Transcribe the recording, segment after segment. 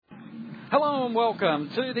Hello and welcome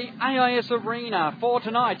to the AIS Arena for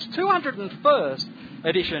tonight's 201st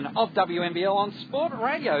edition of WNBL on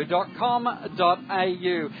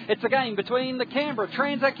sportradio.com.au. It's a game between the Canberra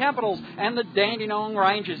Transact Capitals and the Dandenong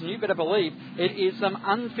Rangers, and you better believe it is some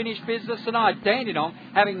unfinished business tonight. Dandenong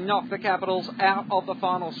having knocked the Capitals out of the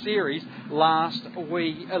final series last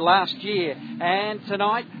year, and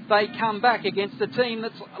tonight they come back against a team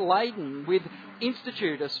that's laden with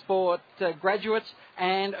Institute of Sport graduates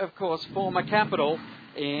and, of course, former Capital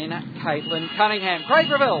in Caitlin Cunningham. Craig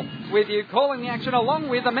Revell with you, calling the action along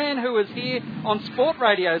with a man who was here on Sport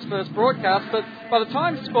Radio's first broadcast, but by the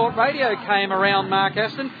time Sport Radio came around, Mark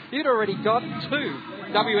Aston, you'd already got 2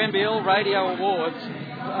 WNBL Radio Awards.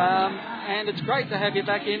 And it's great to have you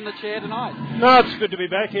back in the chair tonight. No, it's good to be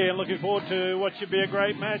back here and looking forward to what should be a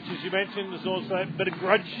great match. As you mentioned, there's also that bit of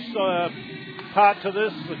grudge part to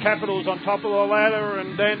this. The Capitals on top of the ladder,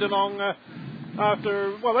 and Dandenong they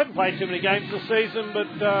haven't played too many games this season, but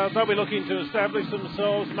they'll be looking to establish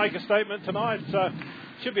themselves, make a statement tonight. So it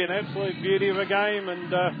should be an absolute beauty of a game.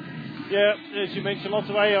 And as you mentioned, lots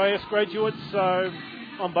of AIS graduates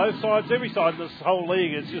on both sides, every side of this whole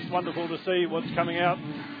league. It's just wonderful to see what's coming out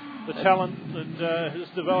and the talent that has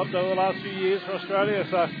developed over the last few years for Australia.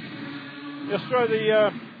 So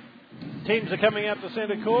the teams are coming out to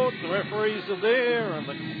centre court, the referees are there,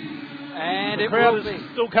 and the crowd is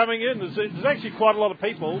still coming in. There's actually quite a lot of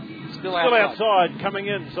people still outside coming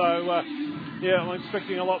in. So, I'm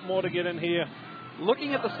expecting a lot more to get in here.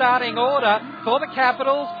 Looking at the starting order for the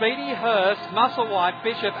Capitals, Beattie, Hurst, Musselwhite,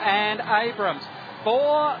 Bishop and Abrams.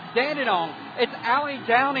 For Dandenong, it's Ali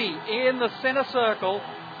Downey in the centre circle.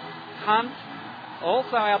 Hunt,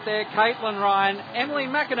 also out there, Caitlin Ryan, Emily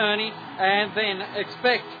McInerney, and then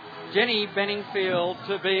expect Jenny Benningfield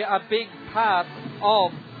to be a big part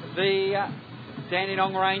of the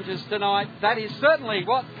Dandenong Rangers tonight. That is certainly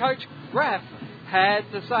what Coach Graff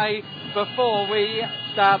had to say before we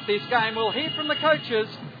start this game. We'll hear from the coaches,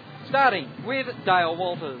 starting with Dale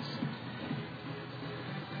Walters.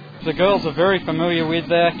 The girls are very familiar with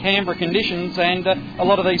Canberra conditions and a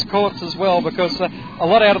lot of these courts as well, because a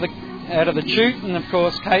lot out of the chute, and of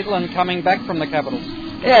course Caitlin coming back from the Capitals.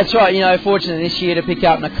 Yeah, that's right. Fortunate this year to pick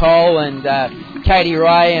up Nicole and Katie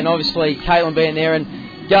Ray, and obviously Caitlin being there, and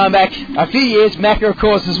going back a few years, Macca of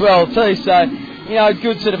course as well too. So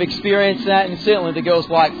good sort of experience that, and certainly the girls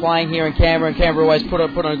like playing here in Canberra, and Canberra always put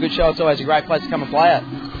on a good show. It's always a great place to come and play at.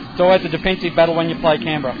 It's always a defensive battle when you play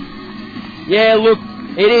Canberra. Yeah, look,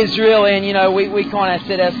 it is really, and we kind of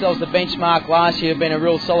set ourselves the benchmark last year of being a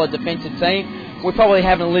real solid defensive team. We probably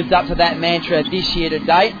haven't lived up to that mantra this year to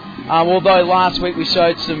date, although last week we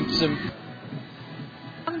showed some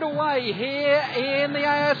underway here in the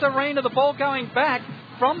AIS Arena. The ball going back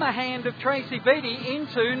from the hand of Tracy Beattie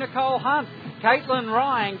into Nicole Hunt. Caitlin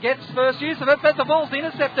Ryan gets first use of it, but the ball's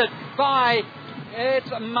intercepted by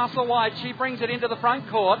Musselwhite. She brings it into the front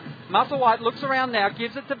court. Musselwhite looks around now,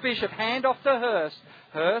 gives it to Bishop, hand off to Hurst.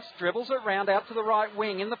 Hurst dribbles it round out to the right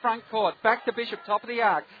wing in the front court. Back to Bishop, top of the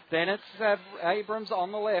arc. Then it's Abrams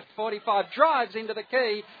on the left. 45 drives into the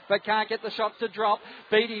key, but can't get the shot to drop.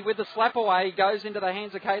 Beattie with the slap away goes into the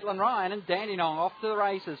hands of Caitlin Ryan, and Dandenong off to the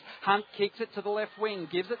races. Hunt kicks it to the left wing,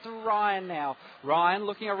 gives it to Ryan now. Ryan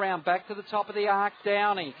looking around, back to the top of the arc.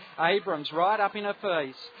 Downey. Abrams right up in her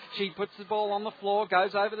face. She puts the ball on the floor,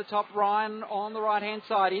 goes over the top. Ryan on the right-hand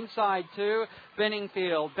side, inside to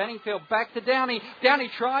Benningfield. Benningfield back to Downey. McInerney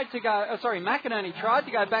tried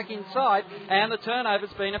to go back inside, and the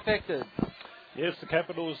turnover's been affected. Yes, the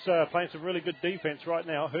Capitals playing some really good defence right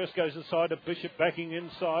now. Hurst goes inside to Bishop, backing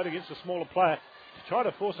inside against a smaller player. To try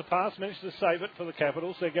to force a pass, managed to save it for the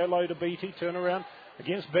Capitals. They go low to Beattie, turn around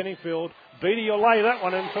against Benningfield. Beattie will lay that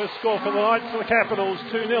one in. First score for the night for the Capitals,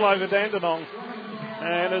 2-0 over Dandenong.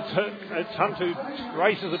 And it's Hunt who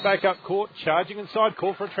races it back up court, charging inside,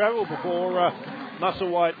 call for a travel before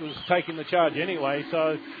Musselwhite was taking the charge anyway.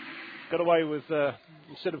 So got away with,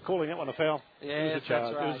 instead of calling that one a foul, it was a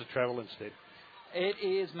charge. Right. It was a travel instead. It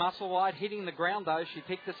is Musselwhite hitting the ground though. She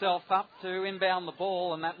picked herself up to inbound the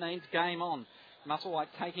ball, and that means game on. Musselwhite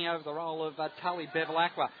taking over the role of Tully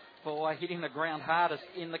Bevilacqua for hitting the ground hardest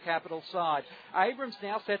in the Capital side. Abrams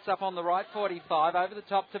now sets up on the right 45, over the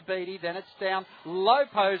top to Beattie, then it's down low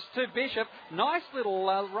post to Bishop. Nice little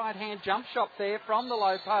right-hand jump shot there from the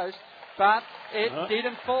low post, but it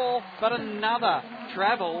didn't fall. But another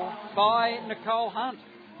travel by Nicole Hunt.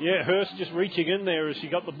 Yeah, Hurst just reaching in there as she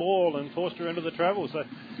got the ball and forced her into the travel. So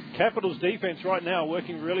Capitals defence right now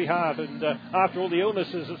working really hard, and after all the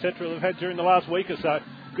illnesses, etc., they've had during the last week or so,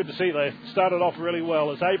 good to see they started off really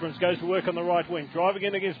well as Abrams goes to work on the right wing. Driving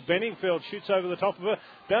in against Benningfield, shoots over the top of her,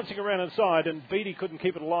 bouncing around inside, and Beattie couldn't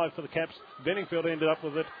keep it alive for the Caps. Benningfield ended up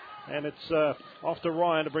with it, and it's off to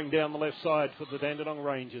Ryan to bring down the left side for the Dandenong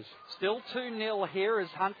Rangers. Still 2-0 here as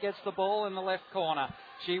Hunt gets the ball in the left corner.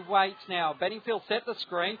 She waits now. Benningfield set the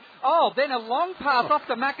screen. Oh, then a long pass off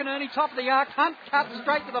to McInerney, top of the arc. Hunt cuts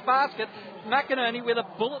straight to the basket. McInerney with a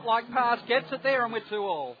bullet-like pass gets it there, and we're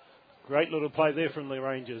 2-all. Great little play there from the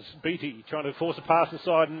Rangers. Beattie trying to force a pass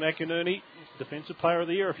inside, and McInerney, Defensive Player of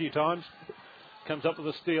the Year a few times, comes up with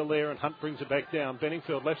a steal there, and Hunt brings it back down.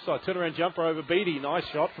 Benningfield left side, turnaround jumper over Beattie. Nice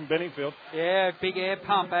shot from Benningfield. Yeah, big air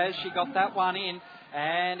pump as she got that one in.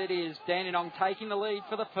 And it is Dandenong taking the lead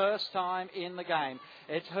for the first time in the game.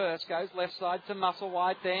 It's Hurst, goes left side to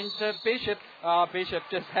Musselwhite, then to Bishop. Oh, Bishop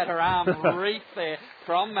just had her arm reefed there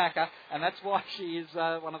from Macca, and that's why she is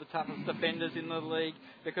one of the toughest defenders in the league,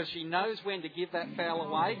 because she knows when to give that foul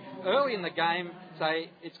away. Early in the game, say,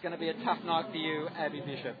 it's going to be a tough night for you, Abby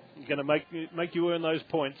Bishop. He's going to make you earn those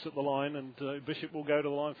points at the line, and Bishop will go to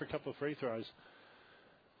the line for a couple of free throws.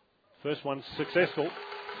 First one's successful.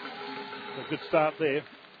 A good start there.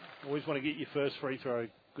 Always want to get your first free throw.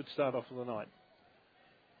 Good start off of the night.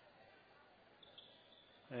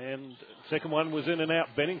 And second one was in and out.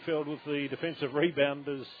 Benningfield with the defensive rebound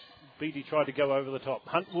as Beattie tried to go over the top.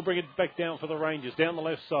 Hunt will bring it back down for the Rangers. Down the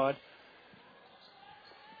left side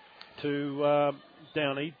to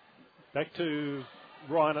Downey. Back to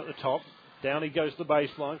Ryan at the top. Downey goes to the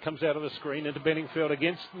baseline, comes out of the screen into Benningfield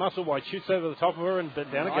against Musselwhite. Shoots over the top of her, and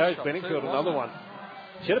down it goes. Benningfield, another one.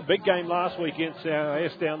 She had a big game last week against our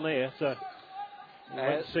ass down there, so we'll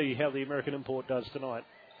wait to see how the American import does tonight.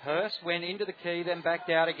 Hurst went into the key, then backed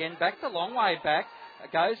out again. Back the long way back.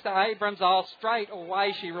 Goes to Abrams. Oh, straight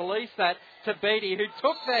away she released that to Beattie, who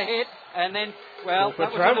took the hit, and then, well,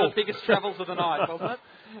 that was one of the biggest travels of the night, wasn't it?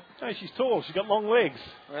 No, she's tall. She's got long legs.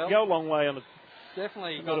 Well, go a long way on the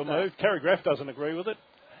definitely little move. Carrie Graff doesn't agree with it.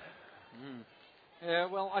 Mm. Yeah,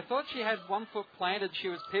 well, I thought she had 1 foot planted she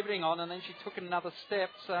was pivoting on, and then she took another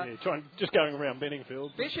step. So just going around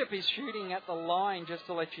Benningfield. Bishop is shooting at the line, just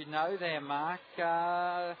to let you know there, Mark.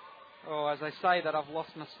 As I say that, I've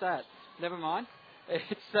lost my stat. Never mind.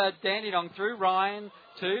 It's Dandenong through Ryan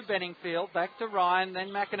to Benningfield, back to Ryan, then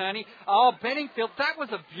McInerney. Oh, Benningfield, that was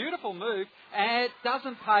a beautiful move, and it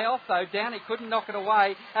doesn't pay off, though. Downey couldn't knock it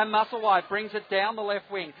away, and Musselwhite brings it down the left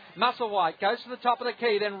wing. Musselwhite goes to the top of the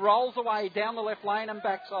key, then rolls away down the left lane and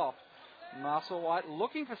backs off. Musselwhite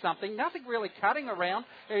looking for something, nothing really cutting around.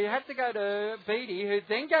 You have to go to Beattie, who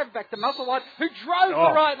then gave back to Musselwhite, who drove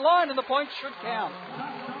the right line, and the point should count.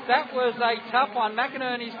 That was a tough one.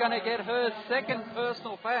 McInerney's going to get her second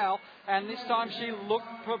personal foul, and this time she looked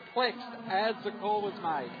perplexed as the call was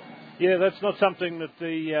made. Yeah, that's not something that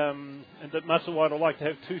that Musselwhite will like to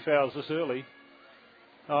have 2 fouls this early.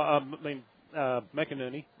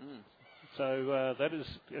 McInerney. So that is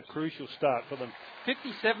a crucial start for them.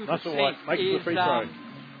 57% makes the free throw.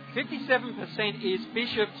 57% is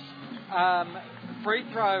Bishop's free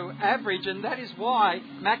throw average, and that is why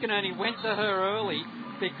McInerney went to her early.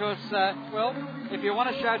 Because, if you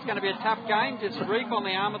want to show it's going to be a tough game, just reap on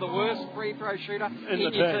the arm of the worst free throw shooter in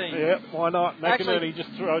your team. Yeah, why not? McInerney just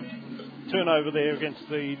turnover there against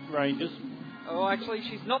the Rangers. Oh, actually,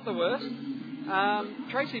 she's not the worst.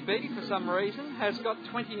 Tracy Beattie, for some reason, has got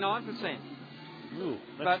 29%. Ooh,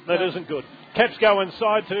 that isn't good. Caps go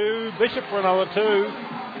inside to Bishop for another 2.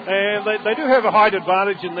 And they do have a height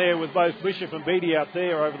advantage in there with both Bishop and Beattie out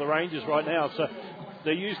there over the Rangers right now. So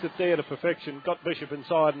they used it there to perfection. Got Bishop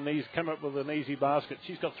inside, and he's come up with an easy basket.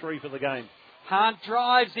 She's got 3 for the game. Hunt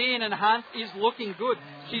drives in, and Hunt is looking good.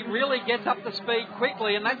 She really gets up to speed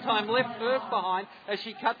quickly, and that time left Hurst behind as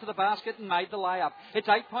she cut to the basket and made the layup. It's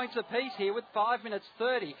 8 points apiece here with 5 minutes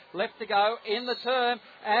 30 left to go in the term,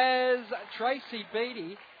 as Tracy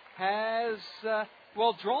Beattie has,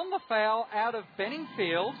 drawn the foul out of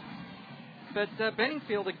Benningfield. But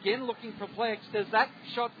Benningfield again looking perplexed as that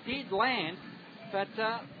shot did land. But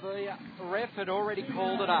the ref had already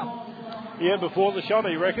called it up. Yeah, before the shot,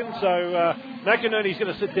 he reckons. So McInerney's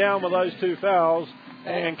going to sit down with those 2 fouls.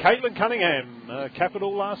 And Caitlin Cunningham,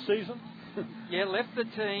 capital last season. Yeah, left the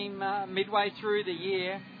team midway through the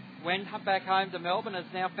year. Went back home to Melbourne, has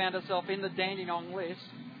now found herself in the Dandenong list.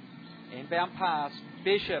 Inbound pass.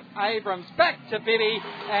 Bishop, Abrams, back to Bibby.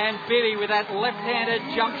 And Bibby with that left-handed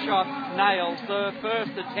jump shot nails the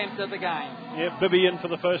first attempt of the game. Yeah, Bibby in for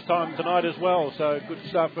the first time tonight as well, so good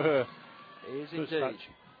start for her. Is indeed.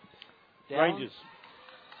 Rangers.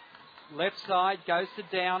 Left side goes to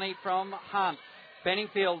Downey from Hunt.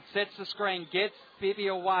 Benningfield sets the screen, gets Bibby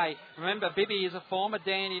away. Remember, Bibby is a former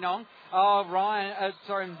Dandenong.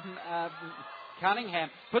 Cunningham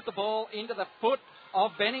put the ball into the foot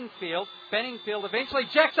of Benningfield. Benningfield eventually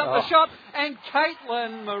jacks up the shot, and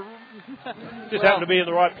Caitlin just happened to be in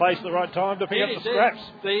the right place at the right time to pick up the scraps.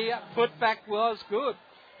 The putback was good,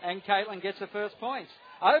 and Caitlin gets her first points.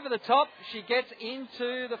 Over the top, she gets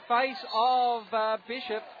into the face of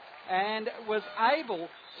Bishop and was able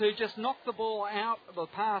to just knock the ball out, the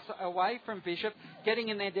pass away from Bishop. Getting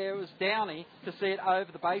in there was Downey to see it over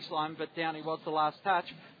the baseline, but Downey was the last touch.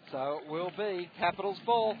 So it will be Capitals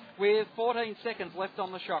ball with 14 seconds left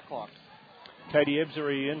on the shot clock. Katie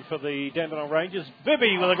Ebzery in for the Dandenong Rangers.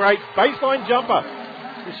 Bibby with a great baseline jumper.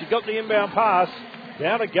 She got the inbound pass.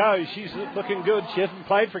 Down it goes. She's looking good. She hasn't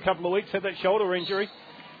played for a couple of weeks, had that shoulder injury.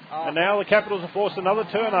 And now the Capitals have forced another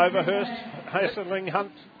turnover. Hurst hassling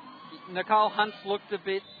Hunt. Nicole Hunt's looked a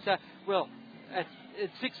bit, at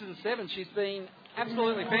 6 and 7, she's been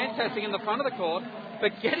absolutely fantastic in the front of the court,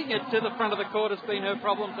 but getting it to the front of the court has been her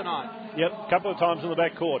problem tonight. Yep, a couple of times in the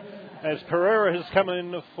back court. As Pereira has come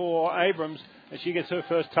in for Abrams, and she gets her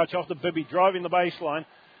first touch off the Bibby, driving the baseline,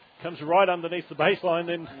 comes right underneath the baseline,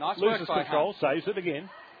 then loses control, saves it again.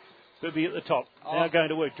 Bibby at the top. Now going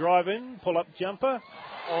to work. Drive in, pull up jumper.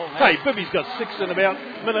 Hey, Bibby's got 6 in about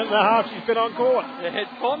a minute and a half she's been on court. It had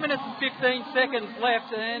 4 minutes and 15 seconds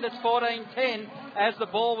left, and it's 14-10 as the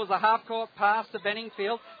ball was a half-court pass to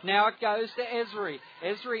Benningfield. Now it goes to Ebzery.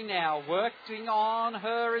 Ebzery now working on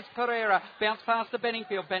her is Pereira. Bounce pass to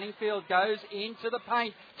Benningfield. Benningfield goes into the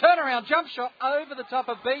paint. Turnaround jump shot over the top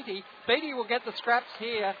of Beattie. Beattie will get the scraps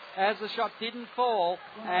here as the shot didn't fall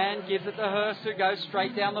and gives it to Hurst, who goes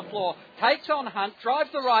straight down the floor. Takes on Hunt,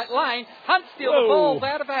 drives the right lane. Hunt steals the ball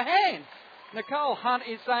out of her hand. Nicole Hunt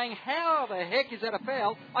is saying, how the heck is that a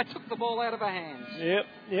foul? I took the ball out of her hands.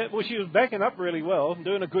 Yep. Well, she was backing up really well,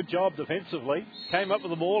 doing a good job defensively. Came up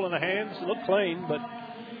with the ball in her hands, looked clean, but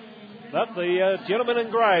the gentleman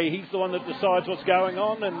in grey, he's the one that decides what's going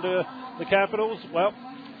on. And the Capitals,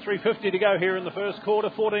 3:50 to go here in the first quarter,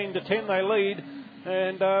 14-10 they lead.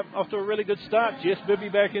 And off to a really good start. Jess Bibby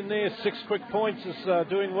back in there, 6 quick points, is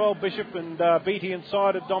doing well. Bishop and Beattie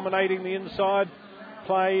inside are dominating the inside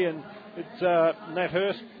play, and it's Nat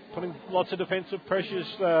Hurst putting lots of defensive pressures,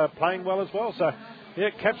 playing well as well. So,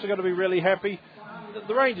 Caps are going to be really happy.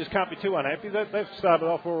 The Rangers can't be too unhappy. They've started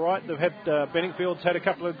off all right. They've had Benningfield's had a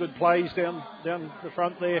couple of good plays down the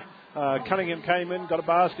front there. Cunningham came in, got a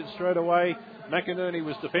basket straight away. McInerney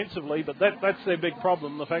was defensively, but that's their big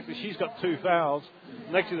problem, the fact that she's got 2 fouls.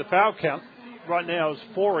 And actually the foul count right now is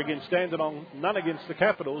 4 against Dandenong, none against the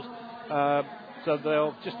Capitals. So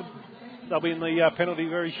they'll be in the penalty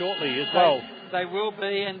very shortly as well. They will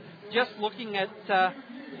be, and just looking at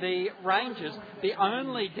the Rangers, the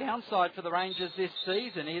only downside for the Rangers this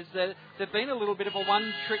season is that they've been a little bit of a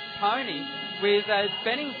one-trick pony, with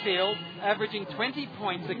Benningfield averaging 20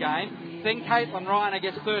 points a game, then Caitlin Ryan, I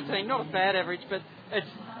guess, 13. Not a bad average, but it's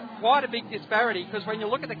quite a big disparity, because when you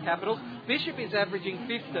look at the Capitals, Bishop is averaging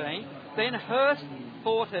 15, then Hurst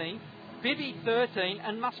 14, Bibby 13,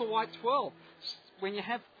 and Musselwhite 12. When you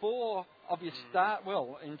have 4 of your start,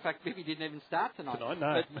 in fact, Bibby didn't even start tonight.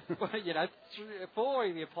 No. But, 4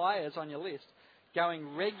 of your players on your list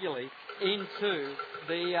going regularly into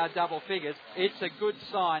the double figures, it's a good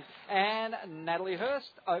sign. And Natalie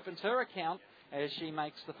Hurst opens her account as she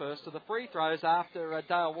makes the first of the free throws after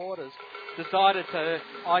Dale Waters decided to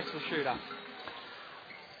ice the shooter.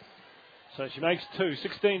 So she makes 2,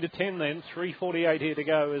 16-10 then, 3:48 here to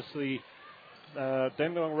go as the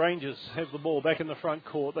Dandenong Rangers have the ball back in the front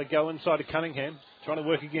court. They go inside to Cunningham, trying to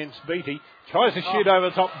work against Beattie. Tries to shoot over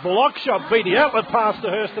the top. Block shot. Beattie outlet pass to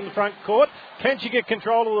Hurst in the front court. Can she get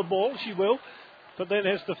control of the ball? She will. But then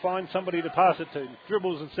has to find somebody to pass it to.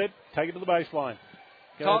 Dribbles instead. Take it to the baseline.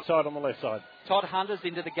 Go outside on the left side. Todd Hunter's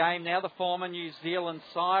into the game now, the former New Zealand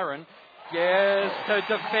Siren. Yes, to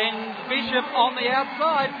defend Bishop on the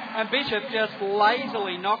outside. And Bishop just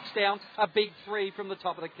lazily knocks down a big 3 from the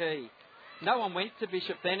top of the key. No one went to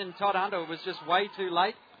Bishop then, and Todd Hunter was just way too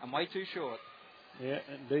late and way too short. Yeah,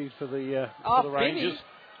 indeed, for the Rangers.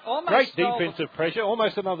 Great defensive pressure,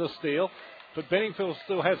 almost another steal. But Benningfield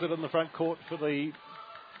still has it in the front court for the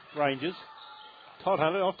Rangers. Todd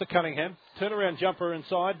Hunter off to Cunningham. Turnaround jumper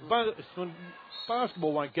inside.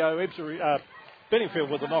 Basketball won't go. Benningfield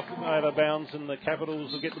with the knock out of bounds, and the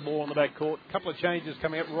Capitals will get the ball in the back court. A couple of changes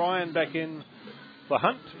coming up. Ryan back in for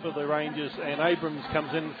Hunt for the Rangers, and Abrams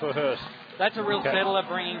comes in for Hurst. That's a real settler,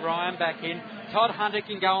 bringing Ryan back in. Todd Hunter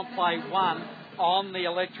can go and play 1 on the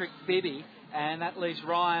electric Bibby, And that leaves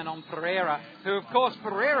Ryan on Pereira, who, of course,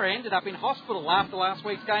 Pereira ended up in hospital after last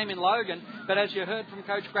week's game in Logan. But as you heard from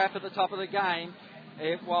Coach Graff at the top of the game,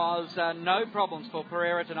 it was no problems for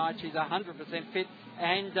Pereira tonight. She's 100% fit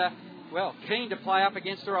and, keen to play up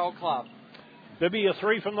against her old club. Bibby, a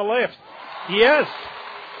three from the left. Yes!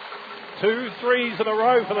 2 threes in a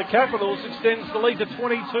row for the Capitals. Extends the lead to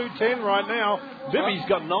 22-10 right now. Bibby's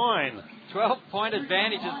got 9. 12-point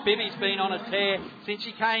advantage as Bibby's been on a tear since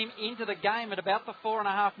she came into the game at about the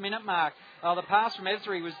 4.5-minute mark. The pass from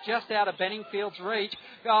Esri was just out of Benningfield's reach.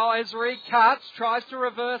 Esri cuts, tries to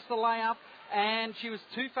reverse the layup, and she was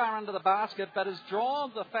too far under the basket, but has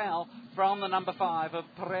drawn the foul from the number 5 of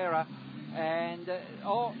Pereira. And,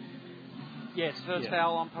 first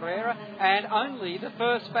foul on Pereira, and only the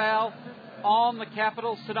first foul on the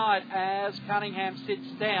Capitals tonight as Cunningham sits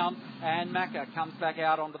down and Macca comes back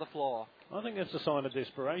out onto the floor. I think that's a sign of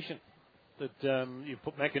desperation that you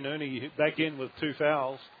put McInerney back in with 2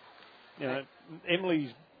 fouls. You know,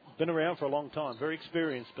 Emily's been around for a long time, very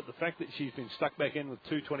experienced, but the fact that she's been stuck back in with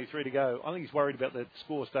 2:23 to go, I think he's worried about that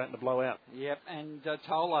score starting to blow out. Yep, and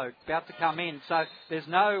Tolo about to come in, so there's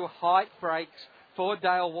no height breaks for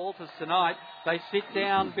Dale Walters tonight. They sit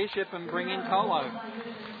down Bishop and bring in Tolo.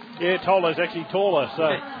 Yeah, Tolo's actually taller, so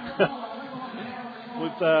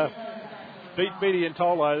with Beatty and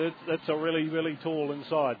Tolo, that's a really, really tall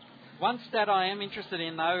inside. One stat I am interested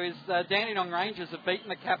in, though, is Dandenong Rangers have beaten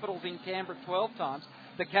the Capitals in Canberra 12 times.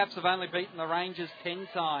 The Caps have only beaten the Rangers 10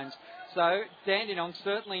 times. So Dandenong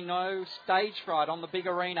certainly no stage fright on the big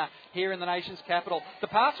arena here in the nation's capital. The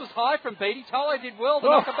pass was high from Beatty. Tolo did well to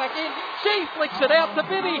knock it back in. She flicks it out to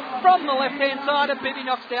Bibby from the left-hand side, and Bibby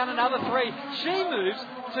knocks down another 3. She moves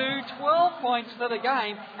to 12 points for the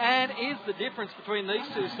game and is the difference between these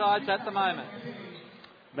two sides at the moment.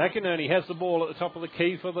 McInerney has the ball at the top of the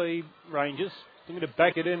key for the Rangers. They're going to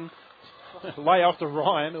back it in, lay off to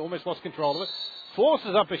Ryan, almost lost control of it.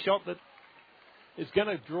 Forces up a shot that is going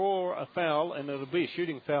to draw a foul, and it'll be a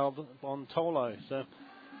shooting foul on Tolo. So a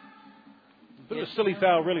bit of a silly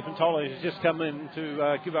foul really from Tolo. She's just come in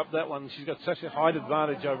to give up that one. She's got such a height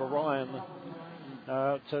advantage over Ryan.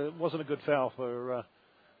 So it wasn't a good foul for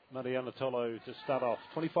Mariana Tolo to start off.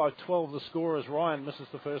 25-12 the score as Ryan misses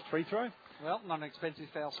the first free throw. Well, not an expensive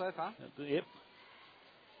foul so far. Yep.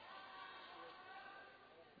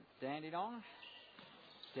 Dandenong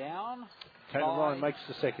down. Kate Ryan makes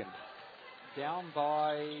the second. Down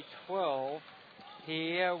by 12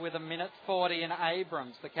 here with 1:40 in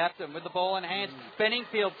Abrams, the captain, with the ball in hand.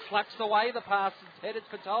 Benningfield slaps away the pass. It's headed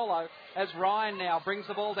for Tolo as Ryan now brings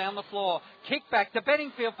the ball down the floor. Kick back to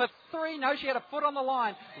Benningfield for 3. No, she had a foot on the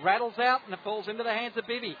line. Rattles out and it falls into the hands of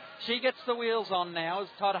Bibby. She gets the wheels on now as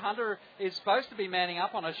Todd Hunter is supposed to be manning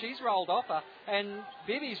up on her. She's rolled off her and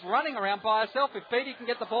Bibby's running around by herself. If Beatty can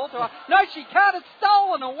get the ball to her. No, she can't. It's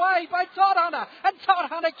stolen away by Todd Hunter. And Todd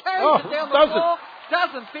Hunter carries it down the floor.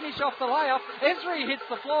 Doesn't finish off the layup. Esri hits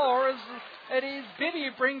the floor as it is Bibby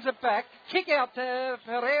who brings it back. Kick out to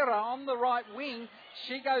Pereira on the right wing.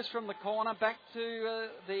 She goes from the corner back to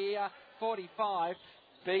the 45.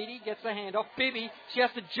 Beatty gets the handoff. Bibby, she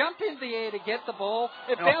has to jump in the air to get the ball.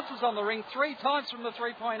 It bounces on the ring 3 times from the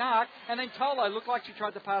 3-point arc. And then Tolo looked like she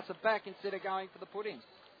tried to pass it back instead of going for the put-in.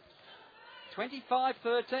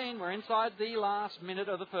 25-13. We're inside the last minute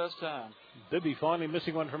of the first term. Bibby finally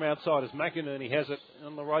missing one from outside as McInerney has it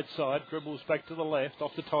on the right side. Dribbles back to the left,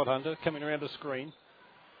 off to Todd Hunter, coming around the screen.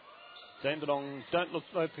 Dandenong don't look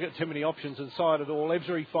like to get too many options inside at all.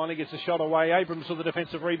 Ebsbury finally gets a shot away. Abrams with the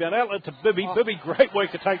defensive rebound. Outlet to Bibby. Bibby, great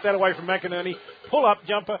work to take that away from McInerney. Pull-up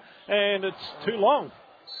jumper, and it's too long.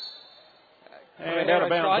 And out of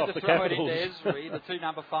bounds off the Capitals. The 2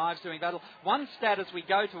 number 5s doing battle. One stat as we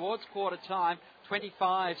go towards quarter time,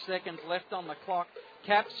 25 seconds left on the clock.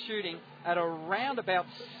 Caps shooting at around about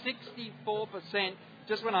 64%.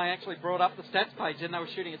 Just when I actually brought up the stats page, then they were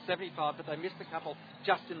shooting at 75, but they missed a couple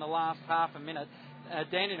just in the last half a minute.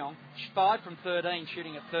 Dandenong, 5 from 13,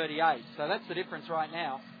 shooting at 38. So that's the difference right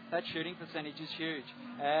now. That shooting percentage is huge.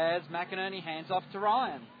 As McInerney hands off to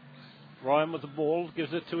Ryan. Ryan with the ball,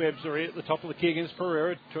 gives it to Ebsbury at the top of the key against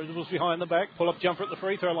Pereira. Dribbles behind the back, pull-up jumper at the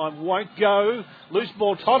free throw line, won't go. Loose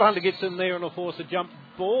ball, Todd Hunter gets in there and will force a jump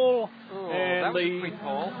ball. And that was a quick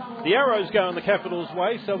call. The arrows go in the Capitals'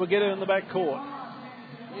 way, so we'll get it in the back court.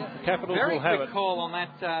 Yeah, the Capitals will have it. Very quick call on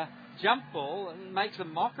that jump ball and makes a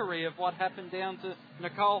mockery of what happened down to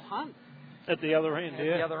Nicole Hunt. At the other end, At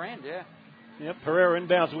the other end, yeah. Yep, Pereira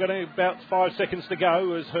inbounds. We've got about 5 seconds to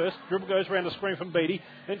go as Hurst. Dribble goes around the screen from Beatty.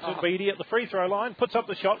 Into Beatty at the free throw line. Puts up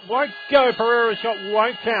the shot. Won't go. Pereira's shot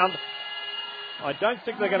won't count. I don't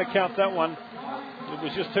think they're going to count that one. It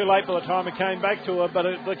was just too late by the time it came back to her, but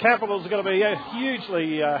the Capitals are going to be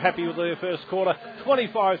hugely happy with their first quarter.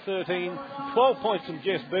 25-13, 12 points from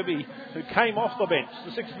Jess Bibby, who came off the bench,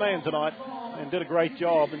 the sixth man tonight, and did a great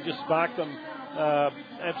job and just sparked them.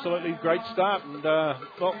 Absolutely great start. And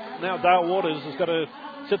now Dale Waters has got to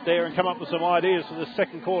sit there and come up with some ideas for the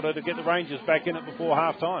second quarter to get the Rangers back in it before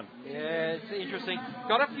half-time. Yeah, it's interesting.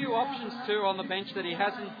 Got a few options too on the bench that he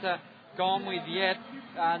hasn't gone with yet,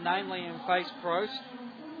 namely in face Probst,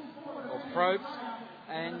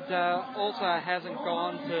 and also hasn't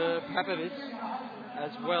gone to Papovich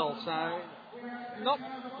as well. So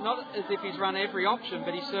not as if he's run every option,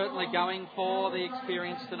 but he's certainly going for the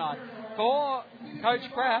experience tonight. For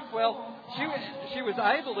Coach Kraft, well, she was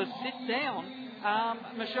able to sit down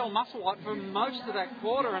Michelle Musselwhite for most of that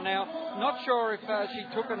quarter, and now not sure if she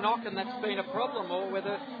took a knock and that's been a problem, or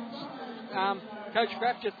whether Coach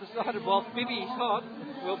Kraft just decided, well, Bibby's hot,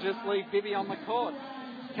 we'll just leave Bibby on the court.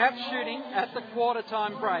 Cap shooting at the quarter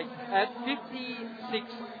time break at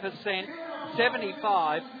 56%,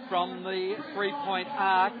 75 from the three-point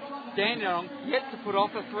arc. Dandenong yet to put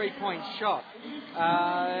off a three-point shot.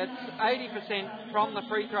 It's 80% from the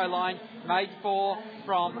free throw line, made 4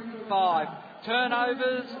 from 5.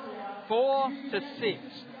 Turnovers 4 to 6.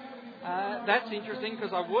 That's interesting,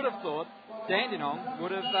 because I would have thought Dandenong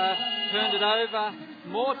would have turned it over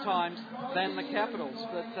more times than the Capitals,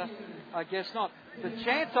 but I guess not. The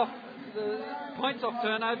chance of the points off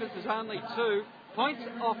turnovers is only 2. Points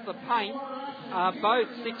off the paint are both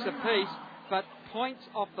 6 apiece, but points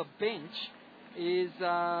off the bench is...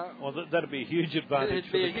 well, that'd be a huge advantage.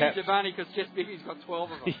 It'd be a huge advantage, because Jess Bibby's got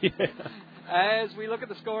 12 of them. Yeah. As we look at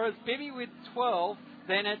the scorers, Bibby with 12,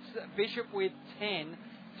 then it's Bishop with 10,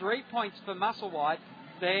 3 points for Musselwhite,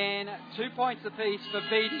 then 2 points apiece for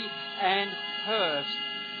Beattie and Hurst.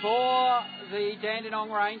 For the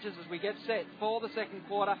Dandenong Rangers, as we get set for the second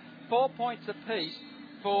quarter, 4 points apiece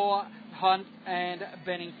for Hunt and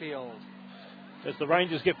Benningfield. As the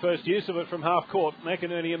Rangers get first use of it from half court,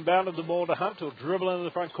 McInerney inbounded the ball to Hunt, who'll dribble into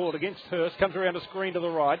the front court against Hurst, comes around a screen to the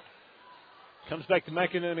right, comes back to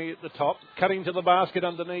McInerney at the top, cutting to the basket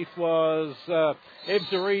underneath was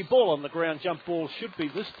Ebsari. Ball on the ground, jump ball should be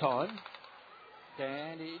this time.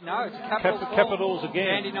 No, it's Capitals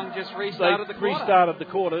again. Dandenong just restarted the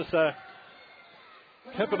quarter. So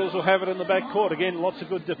Capitals will have it in the back court again. Lots of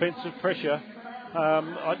good defensive pressure.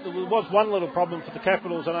 There was one little problem for the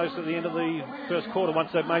Capitals, I noticed at the end of the first quarter,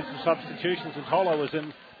 once they'd made some substitutions and Tolo was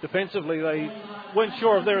in defensively, they weren't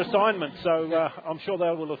sure of their assignment, so I'm sure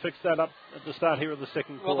they will have fixed that up at the start here of the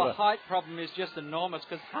second quarter. Well, the height problem is just enormous,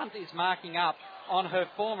 because Hunt is marking up on her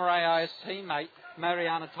former AIS teammate,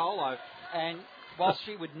 Mariana Tolo, and whilst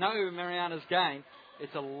she would know Mariana's game,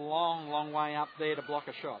 it's a long, long way up there to block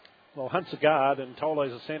a shot. Well, Hunt's a guard and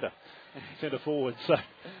Tolo's a centre forward. So,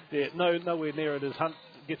 yeah, nowhere near it as Hunt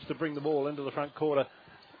gets to bring the ball into the front quarter.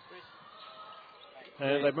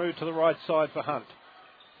 And they move to the right side for Hunt.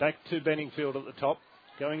 Back to Benningfield at the top,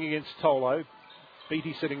 going against Tolo.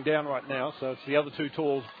 Beattie sitting down right now, so it's the other two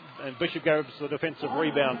talls, and Bishop goes the defensive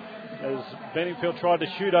rebound as Benningfield tried to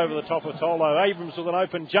shoot over the top of Tolo. Abrams with an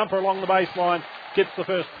open jumper along the baseline, gets the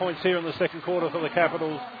first points here in the second quarter for the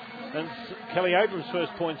Capitals. And Kelly Abrams'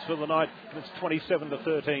 first points for the night, and it's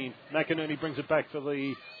 27-13. McInerney brings it back for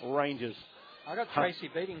the Rangers. I got Tracy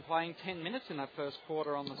Beating playing 10 minutes in that first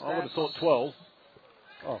quarter on the stats. I would have thought 12.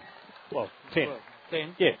 Oh, well, 10.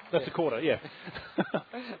 10? Yeah, that's a quarter, yeah.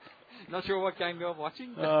 Not sure what game you're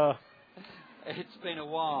watching? It's been a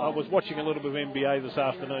while. I was watching a little bit of NBA this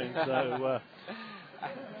afternoon, so...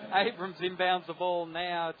 Abrams inbounds the ball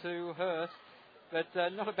now to Hurst. But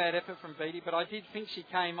not a bad effort from Beattie, but I did think she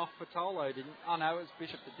came off for Tolo, didn't? Oh, no, it was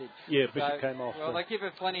Bishop that did. Yeah, Bishop came off. Well, they give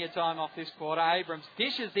her plenty of time off this quarter. Abrams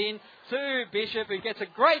dishes in to Bishop, who gets a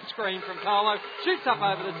great screen from Tolo, shoots up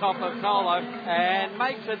over the top of Tolo, and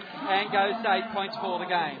makes it, and goes to 8 points for the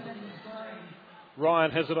game.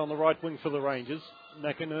 Ryan has it on the right wing for the Rangers.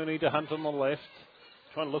 McInerney to Hunt on the left,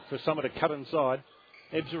 trying to look for someone to cut inside.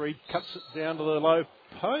 Ebsari cuts it down to the low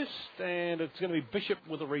post, and it's going to be Bishop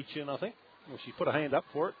with a reach in, I think. Well, she put a hand up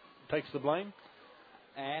for it, takes the blame.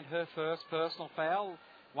 And her first personal foul.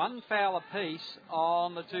 1 foul apiece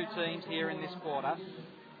on the two teams here in this quarter.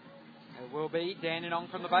 It will be Dandenong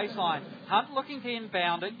from the baseline. Hunt looking to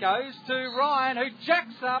inbound it, goes to Ryan, who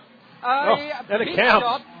jacks up a big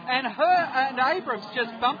shot. And Abrams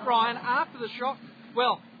just bumped Ryan after the shot.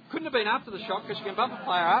 Well, couldn't have been after the shot, because you can bump a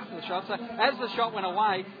player after the shot. So as the shot went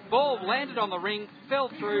away, ball landed on the ring, fell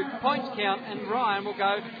through, points count, and Ryan will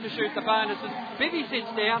go to shoot the bonuses. Bibby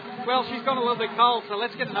sits down. Well, she's gone a little bit cold, so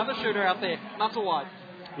let's get another shooter out there. Musselwhite.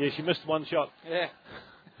 Yeah, she missed one shot. Yeah.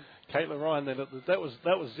 Caitlin Ryan, then that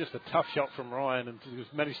was just a tough shot from Ryan, and she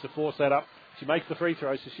managed to force that up. She makes the free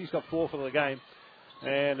throw, so she's got 4 for the game,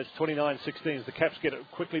 and it's 29-16 as the Caps get it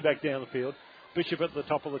quickly back down the field. Bishop at the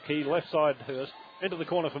top of the key, left side Hurst, into the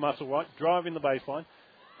corner for Musselwhite, driving the baseline.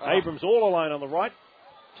 Abrams all alone on the right,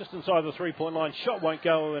 just inside the 3-point line. Shot won't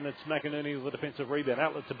go, and it's McInerney with the defensive rebound.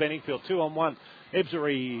 Outlet to Benningfield, 2-on-1.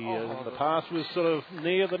 Ebzery, the pass was sort of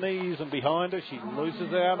near the knees and behind her. She loses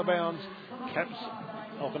it out of bounds. Caps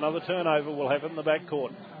off another turnover. We'll have it in the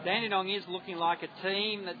backcourt. Dandenong is looking like a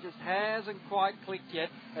team that just hasn't quite clicked yet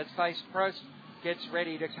as Face Prost gets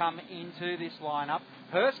ready to come into this lineup.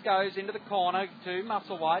 Hurst goes into the corner to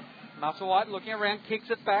Musselwhite. Musselwhite looking around, kicks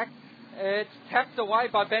it back. It's tapped away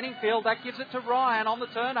by Benningfield. That gives it to Ryan on the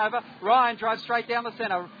turnover. Ryan drives straight down the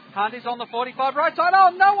centre. Hunt is on the 45 right side. Oh,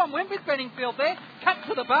 no one went with Benningfield there. Cut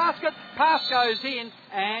to the basket. Pass goes in,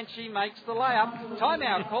 and she makes the layup.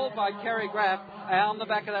 Timeout called by Kerry Graff on the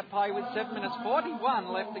back of that play with 7 minutes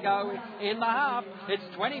 41 left to go in the half. It's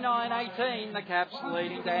 29-18. The Caps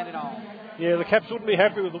leading Dandenong. Yeah, the Caps wouldn't be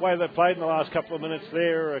happy with the way they played in the last couple of minutes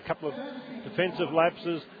there. A couple of defensive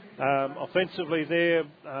lapses. Offensively there,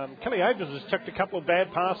 Kelly Abrams has chucked a couple of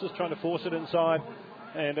bad passes trying to force it inside,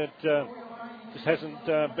 and it just hasn't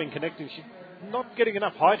been connecting. She's not getting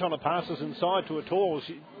enough height on the passes inside to at all.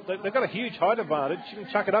 They've got a huge height advantage. She can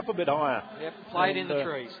chuck it up a bit higher. Yep, played in the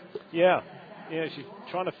trees. Yeah, she's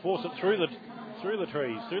trying to force it through the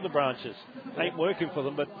trees, through the branches. Ain't working for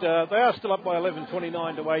them, but they are still up by 11,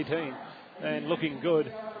 29-18, and looking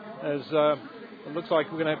good as... it looks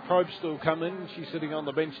like we're going to have Probst still come in. She's sitting on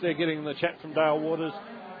the bench there getting the chat from Dale Waters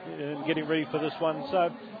and getting ready for this one. So,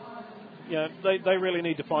 they really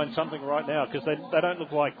need to find something right now because they don't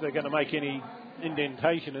look like they're going to make any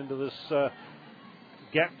indentation into this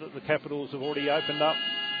gap that the Capitals have already opened up.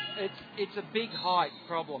 It's a big height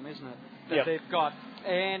problem, isn't it, that they've got.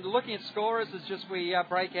 And looking at scorers as just we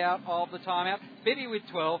break out of the timeout. Bibby with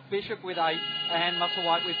 12, Bishop with 8 and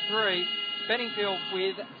Musselwhite with 3. Benningfield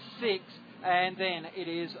with 6. And then it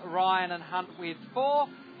is Ryan and Hunt with 4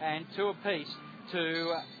 and 2 apiece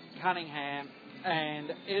to Cunningham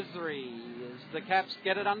and Esri as the Caps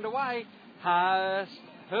get it underway. Hurst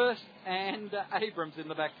and Abrams in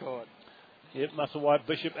the backcourt. Yep, Musselwhite,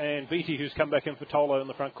 Bishop and Beattie, who's come back in for Tolo in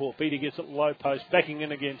the front court. Beattie gets it low post, backing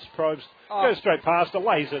in against Probst. Goes straight past her,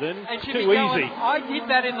 lays it in. And too easy. I did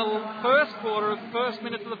that in the first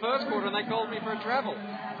minutes of the first quarter, and they called me for a travel.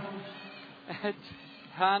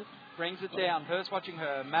 Hunt brings it down. Hurst watching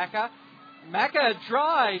her. Macca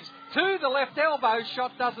drives to the left elbow.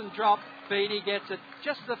 Shot doesn't drop. Beattie gets it.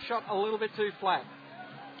 Just the shot a little bit too flat.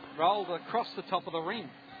 Rolled across the top of the ring.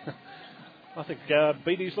 I think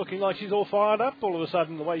Beattie's looking like she's all fired up all of a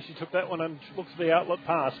sudden, the way she took that one and looks at the outlet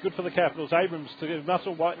pass. Good for the Capitals. Abrams to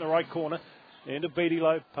Musselwhite in the right corner. Into Beattie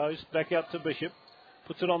low post. Back out to Bishop.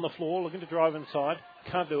 Puts it on the floor, looking to drive inside.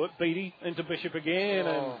 Can't do it. Beattie into Bishop again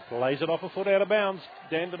and lays it off a foot out of bounds.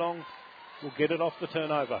 Dandenong will get it off the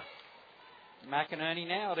turnover. McInerney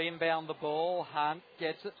now to inbound the ball. Hunt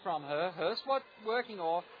gets it from her. Hurst working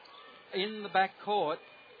off in the back court,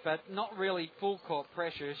 but not really full court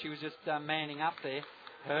pressure. She was just manning up there.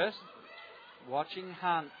 Hurst watching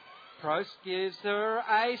Hunt. Prost gives her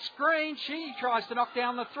a screen. She tries to knock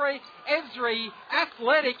down the 3. Esri,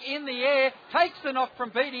 athletic in the air, takes the knock from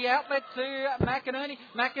Beattie. Outlet to McInerney.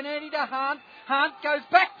 McInerney to Hunt. Hunt goes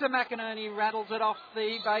back to McInerney, rattles it off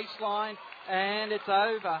the baseline, and it's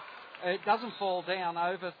over. It doesn't fall down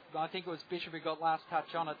over. I think it was Bishop who got last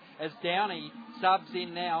touch on it as Downey subs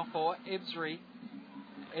in now for Ebzery.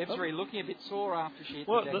 Ebzery looking a bit sore after she hit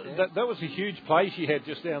the deck. That was a huge play she had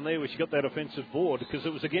just down there where she got that offensive board because it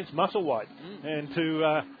was against Musselwhite. And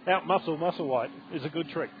to out-muscle Musselwhite is a good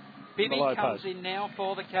trick. Bibby comes in now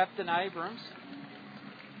for the captain, Abrams,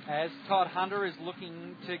 as Todd Hunter is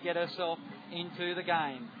looking to get herself into the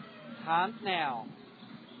game. Hunt now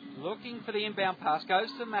looking for the inbound pass, goes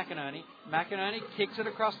to McInerney. McInerney kicks it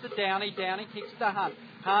across to Downey. Downey kicks to Hunt.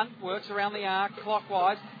 Hunt works around the arc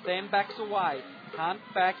clockwise, then backs away. Hunt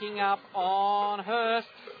backing up on Hurst.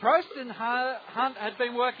 Prost and Hunt had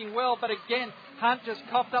been working well, but again, Hunt just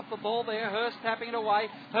coughed up the ball there. Hurst tapping it away.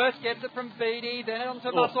 Hurst gets it from Beattie, then on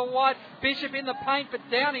to Musselwhite. Bishop in the paint, but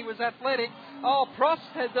Downey was athletic. Prost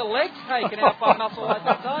had the legs taken out by Musselwhite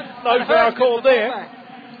that time. No foul called there.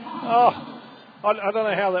 I don't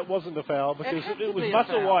know how that wasn't a foul because it was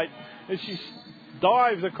Musselwhite as she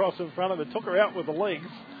dived across in front of her, took her out with the legs.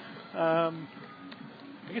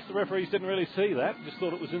 I guess the referees didn't really see that, just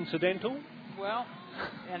thought it was incidental. Well,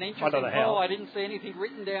 an interesting call. I didn't see anything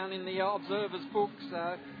written down in the observer's book,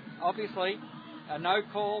 so obviously a no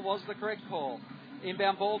call was the correct call.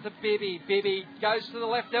 Inbound ball to Bibby. Bibby goes to the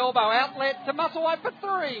left elbow. Outlet to Musselwhite for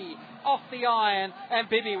 3. Off the iron. And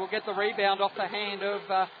Bibby will get the rebound off the hand of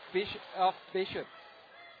Bishop.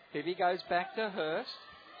 Bibby goes back to Hurst.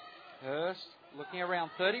 Hurst looking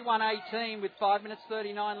around 31-18 with 5 minutes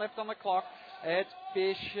 39 left on the clock. It's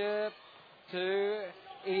Bishop to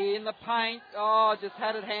in the paint. Oh, just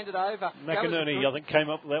had it handed over. McInerney, I think, came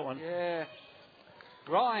up with that one. Yeah.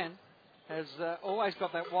 Ryan has always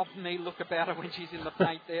got that wobbly knee look about her when she's in the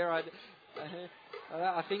paint there.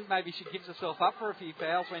 I think maybe she gives herself up for a few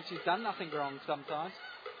fouls when she's done nothing wrong sometimes.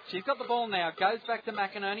 She's got the ball now. Goes back to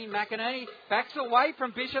McInerney. McInerney backs away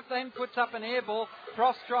from Bishop, then puts up an air ball.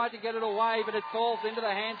 Cross tried to get it away, but it falls into the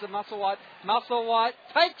hands of Musselwhite. Musselwhite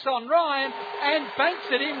takes on Ryan and banks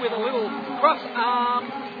it in with a little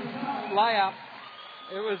cross-arm layup.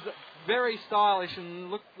 It was very stylish and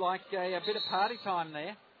looked like a bit of party time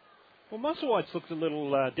there. Well, Musselwhite's looked a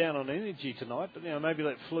little down on energy tonight, but maybe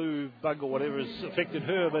that flu bug or whatever has affected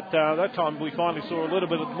her. But that time we finally saw a little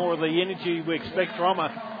bit more of the energy we expect from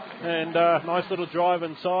her. And nice little drive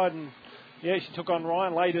inside, and she took on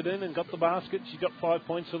Ryan, laid it in, and got the basket. She got 5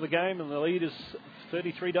 points for the game, and the lead is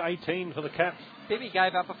 33-18 for the Caps. Bibby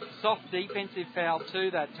gave up a soft defensive foul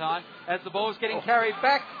too that time as the ball was getting carried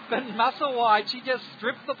back, but Musselwhite, she just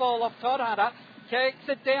stripped the ball off Todd Hunter, kicks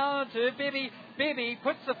it down to Bibby. Bibby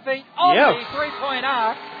puts the feet on the three-point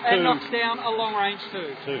arc and knocks down a long-range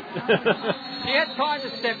two. She had time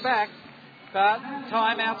to step back, but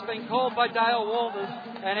timeout's been called by Dale Walters,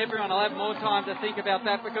 and everyone will have more time to think about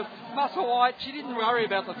that because Musselwhite, she didn't worry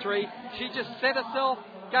about the three. She just set herself,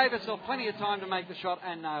 gave herself plenty of time to make the shot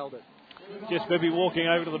and nailed it. Just Bibby walking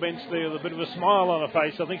over to the bench there with a bit of a smile on her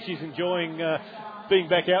face. I think she's enjoying being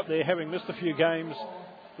back out there, having missed a few games.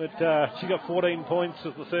 But she got 14 points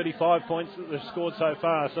of the 35 points that they've scored so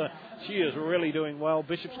far, so she is really doing well.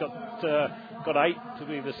 Bishop's got 8 to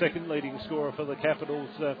be the second leading scorer for the Capitals.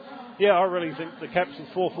 I really think the Caps with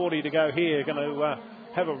 4:40 to go here are going to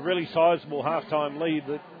have a really sizable halftime lead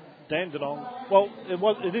that Dandenong. Well,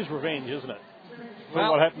 it is revenge, isn't it? From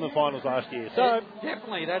what happened in the finals last year. So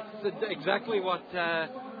definitely, that's exactly what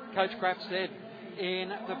Coach Kraft said in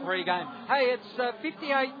the pre-game. Hey, it's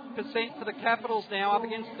 58% for the Capitals now, up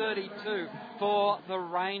against 32 for the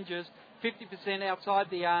Rangers. 50% outside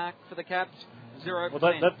the arc for the Caps, 0%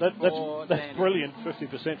 for that's brilliant,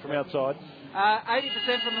 50% from outside.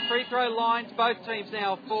 80% from the free throw lines. Both teams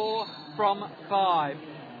now 4 from 5.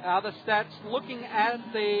 The stats, looking at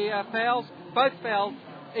the fouls, both fouled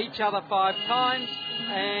each other 5 times.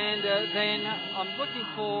 And then I'm looking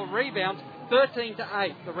for rebounds.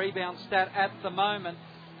 13-8, the rebound stat at the moment.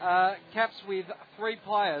 Caps with 3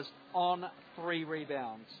 players on 3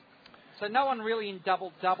 rebounds. So no one really in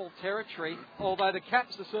double-double territory, although the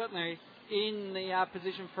Caps are certainly in the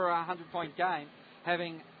position for a 100-point game,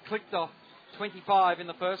 having clicked off 25 in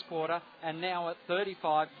the first quarter and now at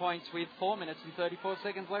 35 points with 4 minutes and 34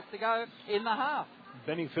 seconds left to go in the half.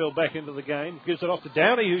 Benningfield back into the game, gives it off to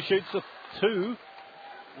Downey, who shoots a 2.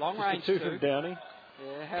 Long-range 2 from Downey.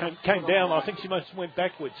 Yeah, came down. I think she must went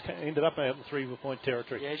backwards. Ended up out in the 3-point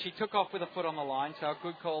territory. Yeah, she took off with a foot on the line, so a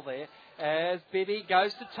good call there. As Bibby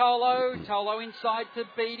goes to Tolo. Tolo inside to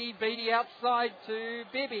Beattie. Beattie outside to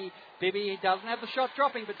Bibby. Bibby doesn't have the shot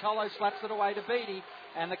dropping, but Tolo slaps it away to Beattie.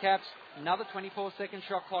 And the Caps, another 24-second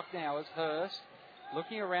shot clock now as Hurst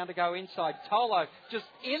looking around to go inside. Tolo just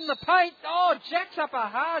in the paint. Oh, jacks up a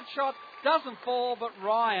hard shot. Doesn't fall, but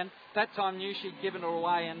Ryan that time knew she'd given it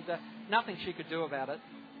away and nothing she could do about it.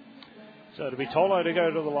 So it'll be Tolo to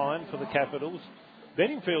go to the line for the Capitals.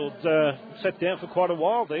 Benningfield sat down for quite a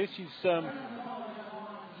while there. She's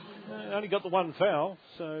only got the 1 foul,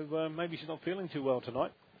 so maybe she's not feeling too well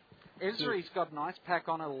tonight. Esri's got a nice pack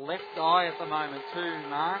on her left eye at the moment too,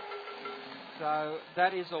 Mark. So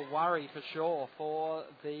that is a worry for sure for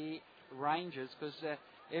the Rangers because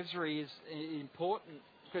Esri is important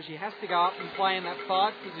because she has to go up and play in that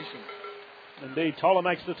 5 position. Indeed, Toller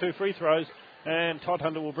makes the 2 free throws, and Todd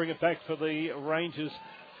Hunter will bring it back for the Rangers.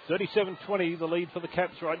 37-20, the lead for the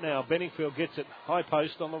Caps right now. Benningfield gets it, high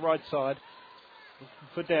post on the right side.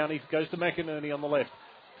 For Downey, goes to McInerney on the left.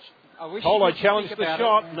 Toller challenged the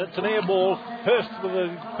shot, and it's an air ball. Hurst with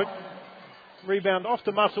a quick rebound off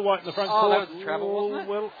to Musselwhite in the front court. That was trouble, wasn't it?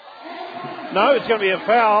 Well, no, it's going to be a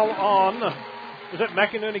foul on... Is that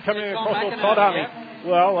McInerney coming across or Todd Hunter? Yep.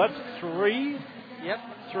 Well, that's 3. Yep.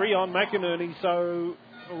 3 on McInerney, so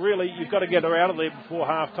really you've got to get her out of there before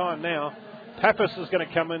half-time now. Pappas is going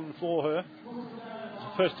to come in for her. It's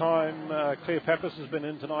the first time Claire Pappas has been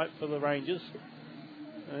in tonight for the Rangers.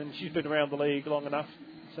 And she's been around the league long enough.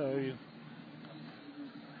 So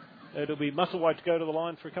It'll be Musselwhite to go to the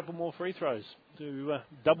line for a couple more free throws to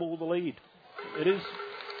double the lead. It is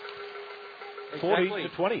 40 to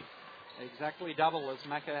 20. Exactly double as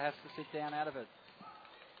Macca has to sit down out of it.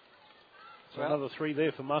 So another 3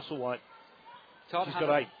 there for Musselwhite. She's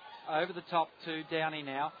got 8. Over the top to Downey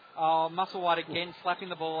now. Oh, Musselwhite again slapping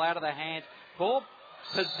the ball out of the hands. Ball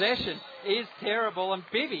possession is terrible, and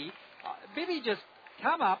Bibby just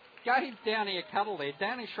come up, gave Downey a cuddle there.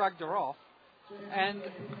 Downey shrugged her off, and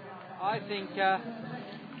I think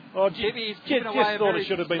Bibby's given away. Jess thought it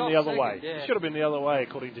should have been the other way. Yeah. It should have been the other way,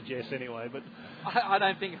 according to Jess, anyway. But I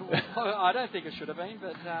don't think I don't think it should have been.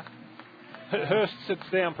 But Hurst sits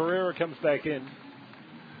down. Pereira comes back in.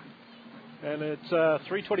 And it's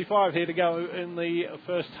 3:25 here to go in the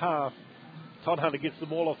first half. Todd Hunter gets the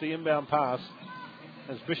ball off the inbound pass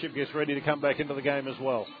as Bishop gets ready to come back into the game as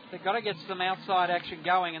well. They've got to get some outside action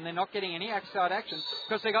going, and they're not getting any outside action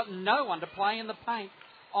because they've got no one to play in the paint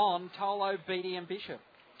on Tolo, Beattie and Bishop.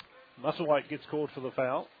 Musselwhite gets called for the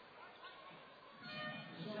foul.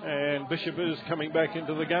 And Bishop is coming back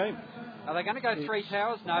into the game. Are they going to go 3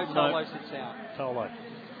 towers? No, Tolo sits out. Tolo.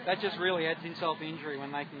 That just really adds insult to injury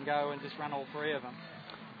when they can go and just run all 3 of them.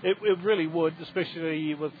 It really would,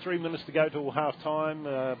 especially with 3 minutes to go till half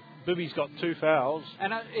time. Bibby's got 2 fouls.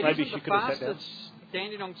 And maybe she could have sat down.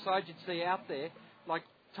 Standing on side you'd see out there. Like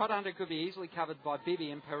Todd Hunter could be easily covered by Bibby,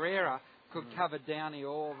 and Pereira could cover Downey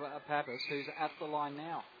or Pappas, who's at the line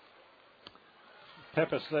now.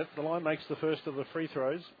 Pappas at the line makes the first of the free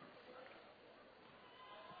throws.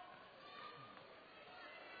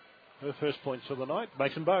 Her first points for the night.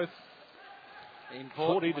 Makes them both.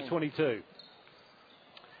 40 to 22.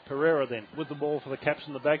 Pereira then with the ball for the Caps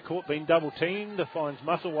in the backcourt. Being double teamed. Finds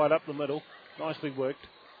Musselwhite up the middle. Nicely worked.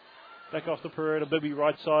 Back off to Pereira to Bibby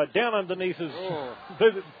right side. Down underneath is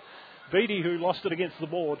Beattie, who lost it against the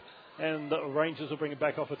board. And the Rangers will bring it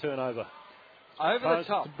back off a turnover. Over the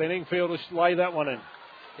top. Benningfield will lay that one in.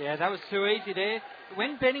 Yeah, that was too easy there.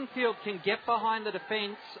 When Benningfield can get behind the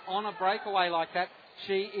defence on a breakaway like that,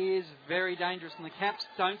 she is very dangerous, and the Caps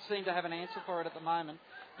don't seem to have an answer for it at the moment.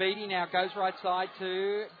 Beattie now goes right side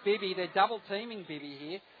to Bibby. They're double teaming Bibby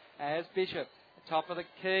here as Bishop, top of the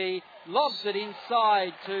key, lobs it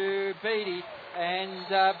inside to Beattie, and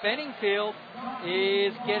Benningfield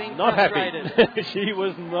is getting frustrated. Happy. She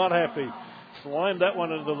was not happy. Slimed that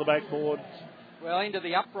one into the backboard. Well, into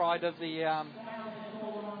the upright of the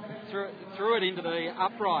threw it into the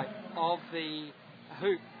upright of the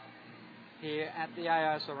hoop here at the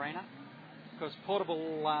AIS Arena, because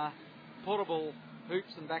portable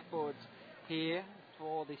hoops and backboards here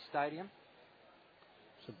for the stadium.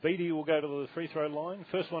 So Beattie will go to the free throw line.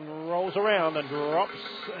 First one rolls around and drops.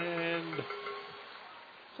 And is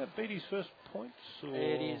that Beattie's first points? Or?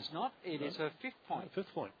 It is not. It is her 5th point.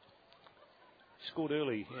 5th point. She scored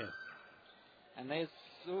early, yeah. And there's,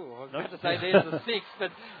 I was about to say there's the 6th,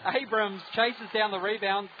 but Abrams chases down the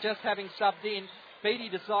rebound, just having subbed in. Beattie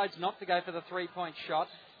decides not to go for the 3-point shot.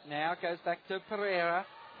 Now it goes back to Pereira.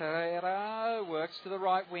 Pereira works to the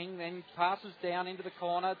right wing, then passes down into the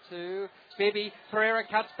corner to Bibby. Pereira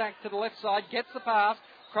cuts back to the left side, gets the pass.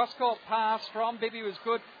 Cross-court pass from Bibby was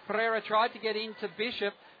good. Pereira tried to get into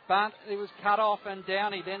Bishop, but it was cut off, and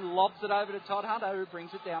Downey then lobs it over to Todd Hunter, who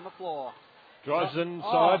brings it down the floor. Drives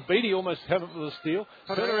inside. Beattie almost had it for the steal.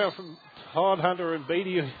 Turn around from Todd Hunter and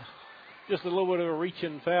Beattie. Just a little bit of a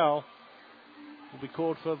reach-in foul. Will be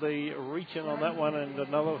called for the reach-in on that one, and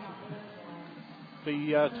another.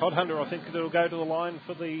 Todd Hunter, I think, will go to the line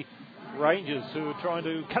for the Rangers, who are trying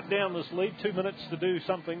to cut down this lead. 2 minutes to do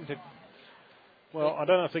something to. Well, I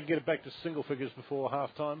don't know if they can get it back to single figures before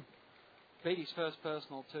half-time. Beattie's first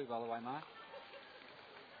personal too, by the way, Mark.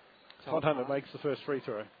 Todd Hunter makes the first free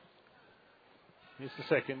throw. Here's the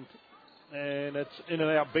second. And it's in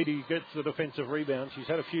and out. Beattie gets the defensive rebound. She's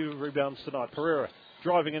had a few rebounds tonight. Pereira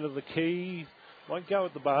driving into the key. Won't go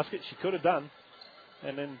at the basket. She could have done.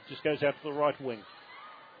 And then just goes out to the right wing.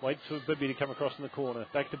 Waits for Bibby to come across in the corner.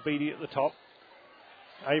 Back to Beattie at the top.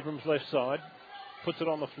 Abrams left side. Puts it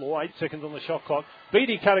on the floor. 8 seconds on the shot clock.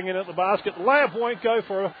 Beattie cutting in at the basket. Layup won't go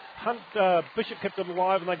for her. Bishop kept it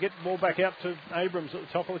alive, and they get the ball back out to Abrams at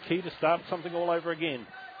the top of the key to start something all over again.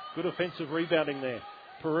 Good offensive rebounding there.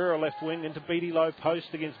 Pereira left wing into Beattie low post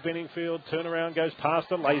against Benningfield. Turnaround goes past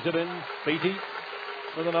her. Lays it in. Beattie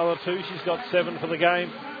with another 2. She's got 7 for the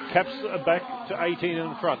game. Caps back to 18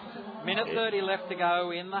 in front. Minute 30 left to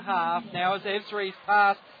go in the half. Now as Evsry's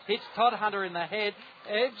pass hits Todd Hunter in the head.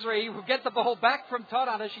 Evsry will get the ball back from Todd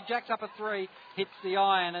Hunter. She jacks up a 3, hits the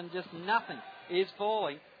iron, and just nothing is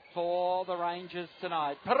falling for the Rangers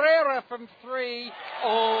tonight. Pereira from 3,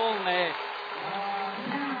 all net.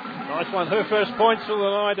 Nice one. Her first points of the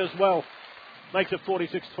night as well. Makes it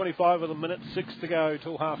 46-25 with a minute 6 to go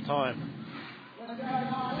till half time.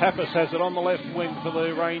 Pappas has it on the left wing for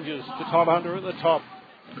the Rangers to Todd Hunter at the top.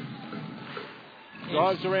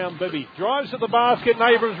 Drives around Bibby. Drives at the basket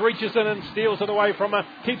and Abrams reaches in and steals it away from her.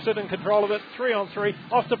 Keeps it in control of it. 3-on-3.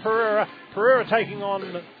 Off to Pereira. Pereira taking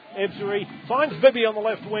on Ebsary. Finds Bibby on the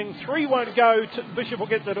left wing. 3 won't go. Bishop will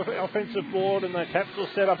get the offensive board and the Caps will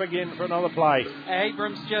set up again for another play.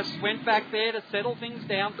 Abrams just went back there to settle things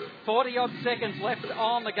down. 40-odd seconds left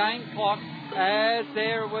on the game clock as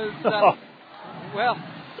there was...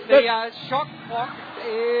 the shot clock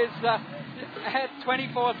is at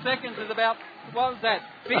 24 seconds is about... What was that?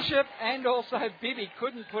 Bishop and also Bibby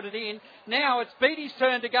couldn't put it in. Now it's Beattie's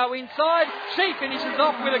turn to go inside. She finishes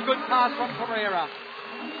off with a good pass from Pereira.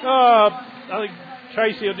 I think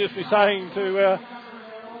Tracy will just be saying to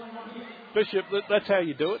Bishop that that's how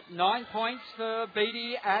you do it. 9 points for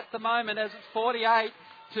Beattie at the moment as it's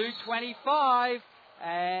 48-25.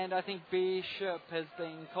 And I think Bishop has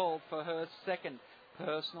been called for her second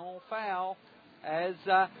personal foul. As,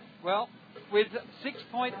 with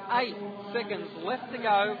 6.8 seconds left to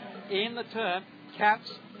go in the term,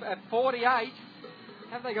 Caps at 48.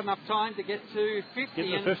 Have they got enough time to get to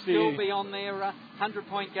 50 and still be on their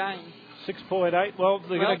 100-point game? 6.8. Well,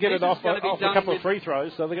 they're going to get it off a couple of free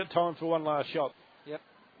throws, so they've got time for one last shot. Yep.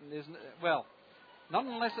 Not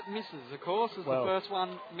unless it misses, of course, as the first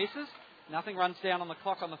one misses. Nothing runs down on the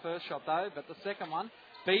clock on the first shot, though, but the second one,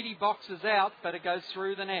 Beattie boxes out, but it goes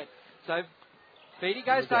through the net. So Beattie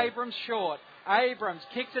goes to Abrams short. Abrams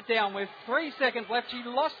kicks it down with 3 seconds left. She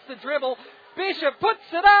lost the dribble. Bishop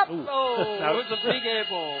puts it up. Ooh. Oh, no. It was a big air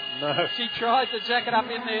ball. No. She tried to jack it up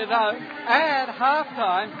in there, though. At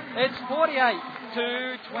halftime, it's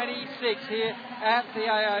 48-26 here at the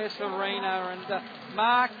AIS Arena. And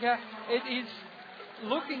Mark, it is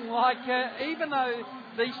looking like, even though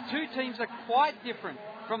these two teams are quite different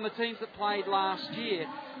from the teams that played last year,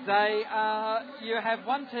 you have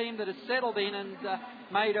one team that has settled in and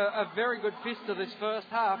made a very good fist of this first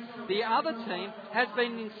half. The other team has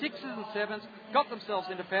been in 6s and 7s, got themselves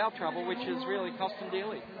into foul trouble, which has really cost them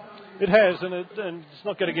dearly. It has, and it's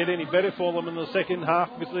not going to get any better for them in the second half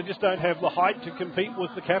because they just don't have the height to compete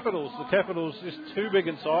with the Capitals. The Capitals are just too big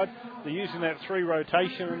inside. They're using that 3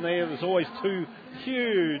 rotation in there. There's always 2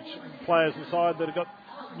 huge players inside that have got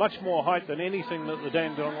much more height than anything that the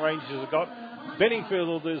Dandenong Rangers have got.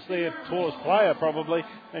 Benningfield is their tallest player probably,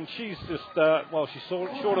 and she's just, she's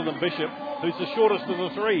shorter than Bishop, who's the shortest of the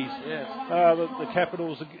 3s. Yes. The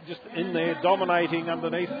Capitals are just in there dominating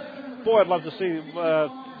underneath. Boy, I'd love to see, it's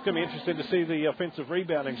going to be interesting to see the offensive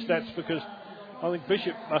rebounding stats because I think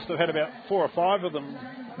Bishop must have had about 4 or 5 of them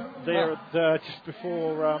there just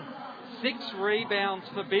before... 6 rebounds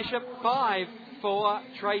for Bishop, 5 for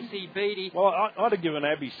Tracy Beattie. Well, I'd have given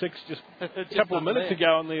Abby 6 just a couple of minutes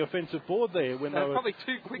ago on the offensive board there when they were probably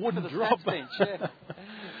too quick for the drop. stats bench. Yeah.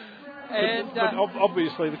 but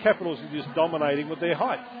obviously the Capitals are just dominating with their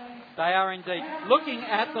height. They are indeed. Looking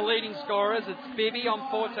at the leading scorers, it's Bibby on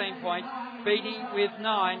 14 points, Beattie with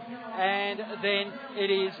 9, and then it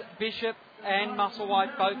is Bishop and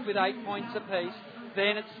Musselwhite both with 8 points apiece.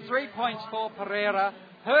 Then it's 3 points for Pereira,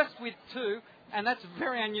 Hurst with 2, and that's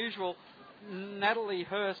very unusual. Natalie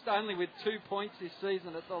Hurst only with 2 points this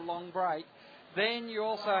season at the long break. Then you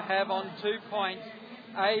also have on 2 points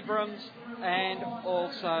Abrams and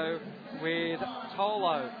also with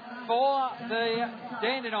Tolo. For the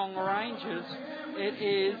Dandenong Rangers, it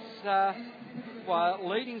is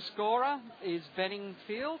leading scorer is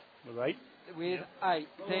Benningfield with 8.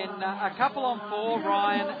 Then a couple on 4,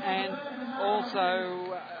 Ryan and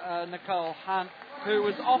also Nicole Hunt, who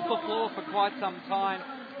was off the floor for quite some time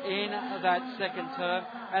in that second term.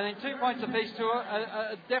 And then 2 points apiece to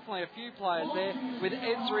definitely a few players there with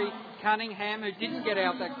Ebsary, Cunningham, who didn't get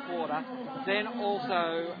out that quarter. Then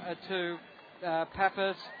also to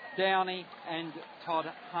Pappas, Downey and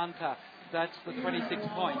Todd Hunter. That's the 26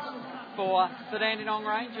 points for the Dandenong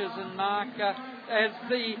Rangers. And Mark, as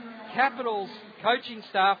the Capitals coaching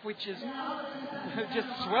staff, which is just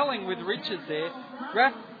swelling with riches there,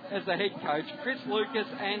 Graf as the head coach, Chris Lucas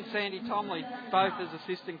and Sandy Tomley both as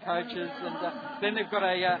assistant coaches, and then they've got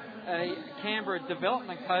a Canberra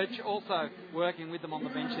development coach also working with them on the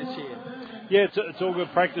bench this year. Yeah, it's all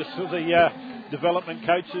good practice for the development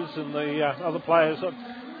coaches and the other players,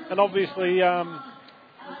 and obviously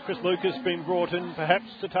Chris Lucas been brought in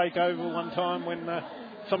perhaps to take over one time when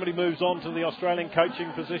somebody moves on to the Australian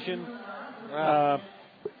coaching position. Right.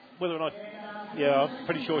 Whether or not yeah, I'm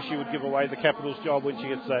pretty sure she would give away the Capitals job when she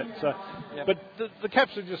gets that. So, Yep. But the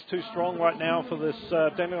Caps are just too strong right now for this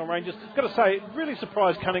Dandenong Rangers. Got to say, really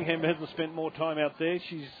surprised Cunningham hasn't spent more time out there.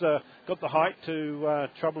 She's got the height to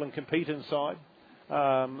trouble and compete inside,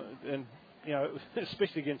 and you know,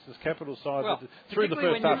 especially against this Capital side. Well, through the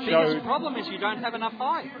first half, when your biggest problem is you don't have enough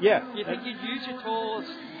height. Yeah, You think you'd use your tallest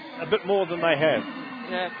a bit more than they have.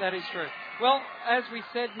 Yeah, that is true. Well, as we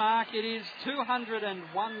said, Mark, it is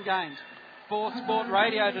 201 games for Sport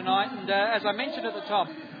Radio tonight. And as I mentioned at the top,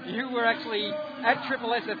 you were actually at Triple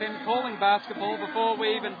SFM calling basketball before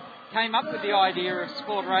we even came up with the idea of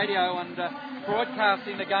Sport Radio and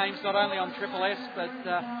broadcasting the games not only on Triple S but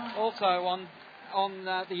also on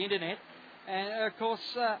the internet. And of course,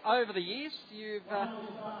 over the years, you've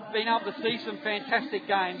been able to see some fantastic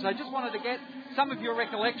games. I just wanted to get some of your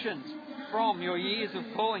recollections from your years of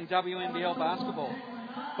calling WNBL basketball.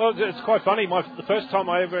 Well, it's quite funny. The first time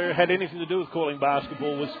I ever had anything to do with calling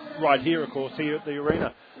basketball was right here, of course, here at the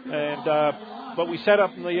arena. And but we sat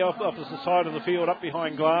up on the opposite side of the field, up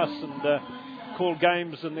behind glass, and called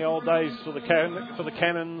games in the old days for the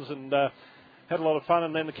Cannons, and had a lot of fun.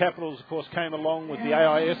 And then the Capitals, of course, came along with the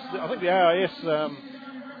AIS. I think the AIS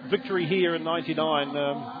victory here in '99.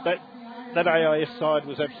 That AIS side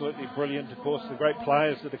was absolutely brilliant. Of course, the great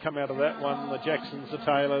players that have come out of that one, the Jacksons, the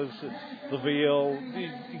Taylors, the Veal.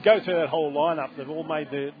 You go through that whole lineup. They've all made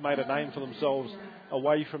a name for themselves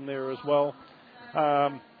away from there as well.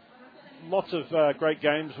 Lots of great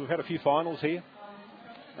games. We've had a few finals here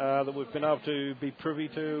that we've been able to be privy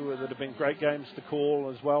to that have been great games to call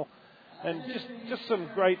as well. And just some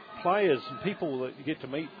great players and people that you get to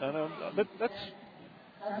meet. And that's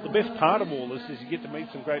the best part of all this, is you get to meet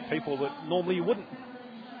some great people that normally you wouldn't.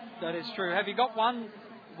 That is true. Have you got one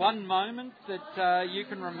moment that you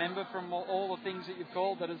can remember from all the things that you've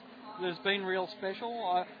called that has been real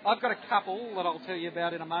special? I've got a couple that I'll tell you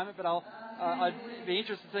about in a moment, but I'd be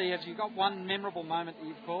interested to see, have you got one memorable moment that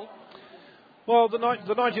you've called? Well, the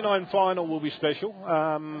 99 final will be special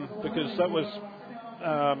because that was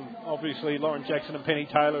obviously Lauren Jackson and Penny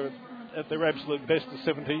Taylor at their absolute best as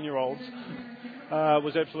 17-year-olds.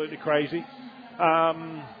 Was absolutely crazy.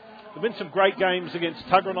 There have been some great games against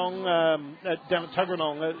Tuggeranong, down at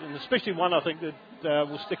Tuggeranong, and especially one I think that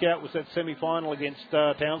will stick out was that semi-final against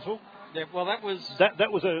Townsville. Yeah, well, that was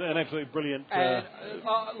an absolutely brilliant.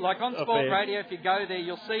 Like on Sport affair. Radio, if you go there,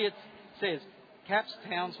 you'll see it says Caps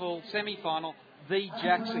Townsville semi-final, the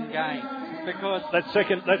Jackson game, because that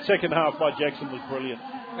second half by Jackson was brilliant.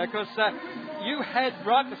 Because you had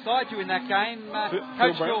right beside you in that game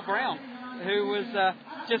Coach Phil Brown, who was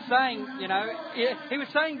just saying, you know, he was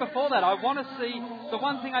saying before that, I want to see, the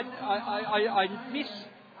one thing I miss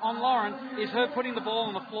on Lauren is her putting the ball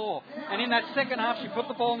on the floor. And in that second half, she put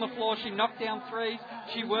the ball on the floor, she knocked down threes,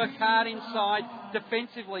 she worked hard inside.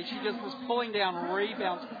 Defensively, she just was pulling down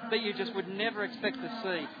rebounds that you just would never expect to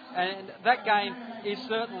see. And that game is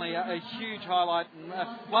certainly a huge highlight, and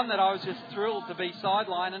one that I was just thrilled to be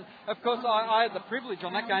sidelined. And of course, I had the privilege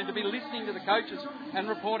on that game to be listening to the coaches and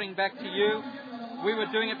reporting back to you. We were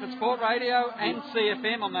doing it for Sport Radio and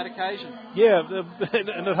CFM on that occasion. Yeah,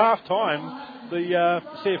 and at half time, the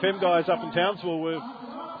CFM guys up in Townsville were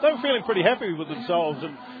feeling pretty happy with themselves,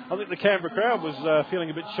 and I think the Canberra crowd was feeling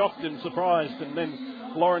a bit shocked and surprised. And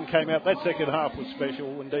then Lauren came out. That second half was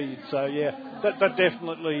special indeed. So yeah, that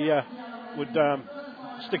definitely would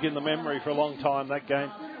stick in the memory for a long time. That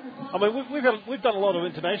game. I mean, we've done a lot of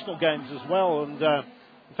international games as well, and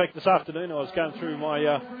in fact, this afternoon I was going through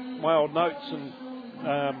my old notes and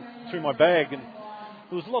through my bag, and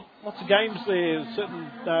there was lots of games there.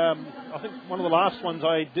 I think one of the last ones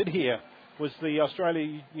I did here was the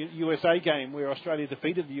Australia-USA game where Australia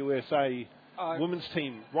defeated the USA women's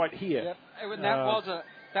team right here. Yep. And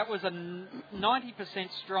that was a 90%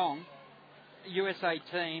 strong USA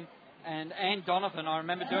team. And Anne Donovan, I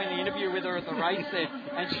remember doing the interview with her at the race there,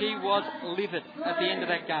 and she was livid at the end of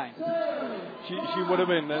that game. She would have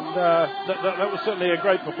been, and that was certainly a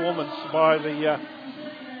great performance by the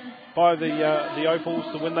Opals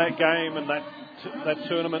to win that game and that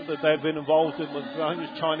tournament that they've been involved in with, I think it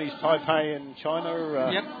was Chinese Taipei and China.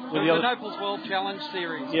 Yep, with the Opals World Challenge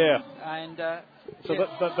Series. Yeah. And so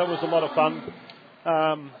that was a lot of fun.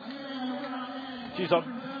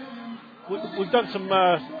 We've done some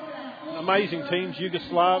amazing teams,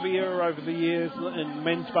 Yugoslavia over the years in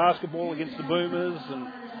men's basketball against the Boomers and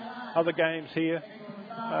other games here.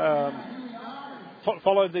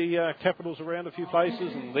 Followed the Capitals around a few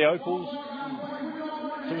places and the Opals.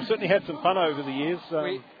 So we certainly had some fun over the years.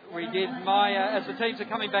 We did. As the teams are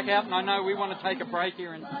coming back out, and I know we want to take a break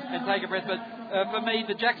here and take a breath, but for me,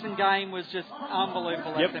 the Jackson game was just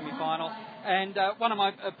unbelievable, that semi-final. And one of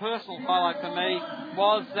my personal highlight for me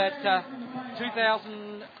was that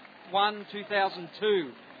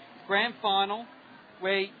 2001-2002 grand final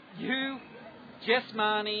where you, Jess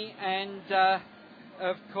Marnie and,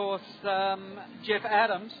 of course, Jeff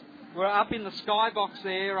Adams were up in the skybox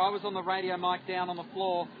there. I was on the radio mic down on the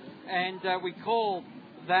floor, and we called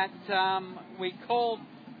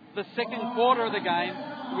the second quarter of the game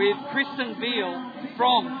with Kristen Veal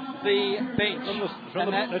from the bench.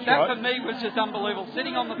 That for me was just unbelievable.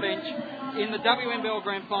 Sitting on the bench in the WNBL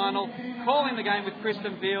Grand Final, calling the game with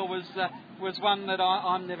Kristen Veal was one that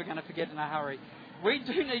I'm never going to forget in a hurry. We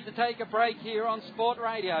do need to take a break here on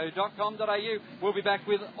sportradio.com.au. We'll be back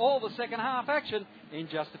with all the second half action in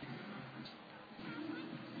just a few minutes.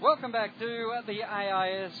 Welcome back to the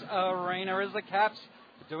AIS Arena as the Caps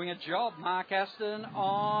doing a job. Mark Aston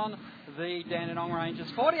on the Dandenong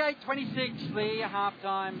Rangers. 48-26, the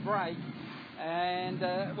halftime break. And,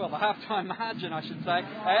 the halftime margin, I should say,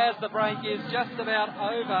 as the break is just about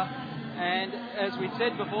over. And as we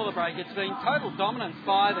said before the break, it's been total dominance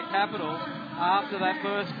by the Capitals after that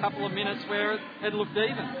first couple of minutes where it looked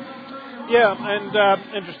even. Yeah, and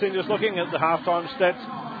interesting, just looking at the halftime stats,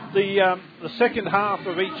 the second half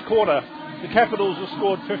of each quarter, the Capitals have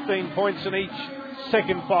scored 15 points in each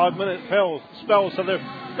second 5-minute spell, so they're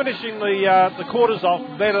finishing the quarters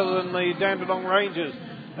off better than the Dandenong Rangers,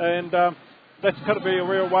 and that's got to be a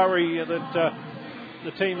real worry that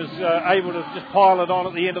the team is able to just pile it on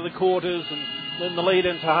at the end of the quarters and then the lead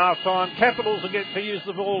into half-time. Capitals will get to use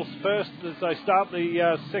the balls first as they start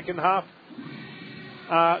the second half.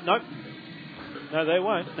 No, they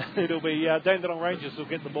won't. It'll be Dandenong Rangers will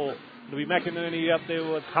get the ball. It'll be McInerney up there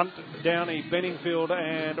with Hunt, Downey, Benningfield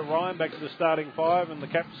and Ryan back to the starting five, and the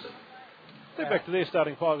Caps, they're back to their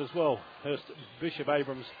starting five as well. Hurst, Bishop,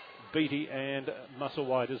 Abrams, Beattie and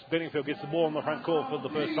Musselwhite as Benningfield gets the ball in the front court for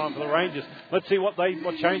the first time for the Rangers. Let's see what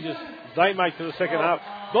changes they make to the second half.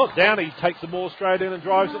 Not Downey takes the ball straight in and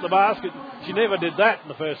drives at the basket. She never did that in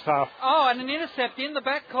the first half. Oh, and an intercept in the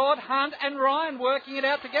backcourt. Hunt and Ryan working it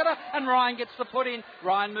out together, and Ryan gets the put in.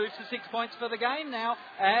 Ryan moves to 6 points for the game now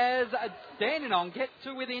as Dandenong get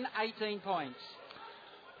to within 18 points.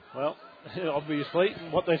 Well, obviously,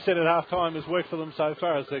 what they said at half time has worked for them so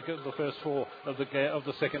far as they get the first four of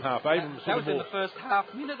the second half. Abrams that was in the first half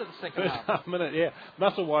minute of the second half. First half minute, yeah.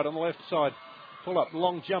 Musselwhite on the left side. Pull up,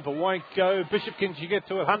 long jumper, won't go. Bishop, can she get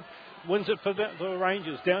to it? Hunt wins it for the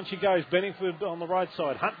Rangers. Down she goes. Benningfield on the right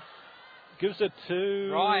side. Hunt gives it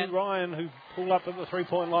to Ryan who pull up at the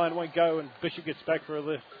three-point line, won't go, and Bishop gets back for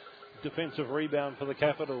the defensive rebound for the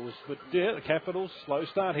Capitals. But yeah, the Capitals, slow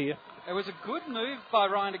start here. It was a good move by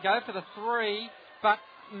Ryan to go for the three, but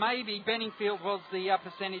maybe Benningfield was the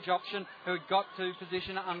percentage option who got to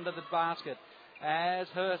position under the basket. As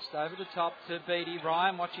Hurst over the top to Beattie.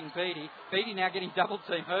 Ryan watching Beattie. Beattie now getting double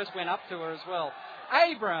teamed. Hurst went up to her as well.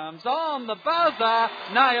 Abrams on the buzzer.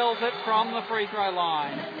 Nails it from the free throw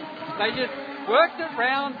line. They just worked it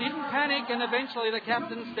round, didn't panic, and eventually the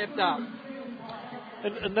captain stepped up.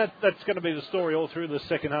 And that's going to be the story all through the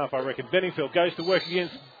second half, I reckon. Benningfield goes to work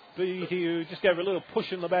against Beattie, who just gave her a little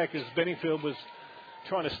push in the back as Benningfield was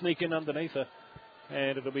trying to sneak in underneath her.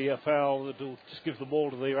 And it'll be a foul that will just give the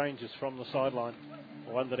ball to the Rangers from the sideline,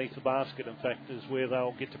 or underneath the basket, in fact, is where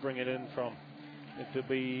they'll get to bring it in from. It'll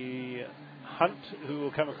be Hunt who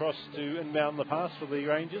will come across to inbound the pass for the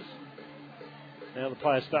Rangers. Now the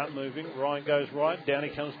players start moving. Ryan goes right, Downey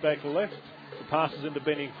comes back left. The pass is into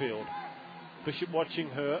Benningfield. Bishop watching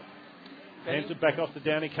her. Hands it back off to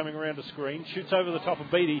Downey, coming around the screen. Shoots over the top of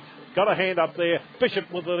Beattie. Got a hand up there. Bishop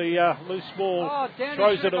with the loose ball.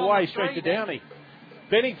 Throws it away straight to Downey.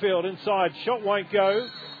 Benningfield inside. Shot won't go.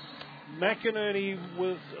 McInerney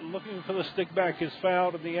was looking for the stick back. Is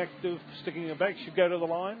fouled in the act of sticking it back. Should go to the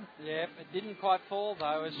line. Yeah, it didn't quite fall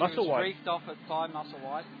though as she was briefed off it by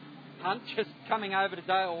Musselwhite. Hunt just coming over to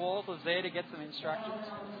Dale Walters there to get some instructions.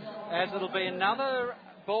 As it'll be another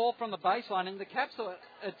ball from the baseline, and the Caps are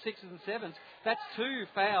at 6s and 7s. That's 2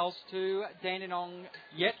 fouls to Dandenong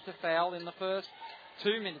yet to foul in the first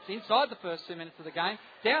 2 minutes. Inside the first 2 minutes of the game,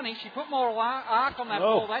 Downey, she put more arc on that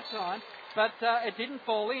ball that time, but it didn't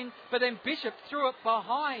fall in. But then Bishop threw it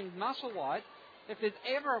behind Musselwhite. If there's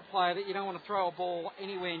ever a player that you don't want to throw a ball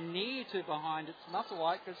anywhere near to behind, it's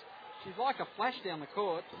Musselwhite, because she's like a flash down the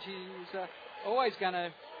court. She's always going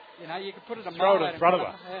to You know, you could put it a Throw mile it in front of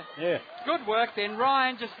her. Yeah. Good work then.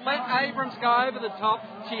 Ryan just let Abrams go over the top.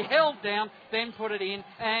 She held down, then put it in,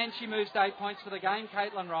 and she moves to 8 points for the game,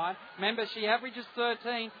 Caitlin Ryan. Remember, she averages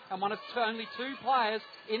 13 and one of only 2 players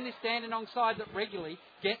in this Dandenong side that regularly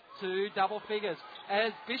get to double figures.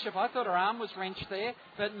 As Bishop, I thought her arm was wrenched there,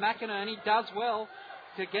 but McInerney does well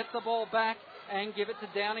to get the ball back and give it to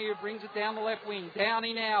Downey, who brings it down the left wing.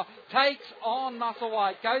 Downey now takes on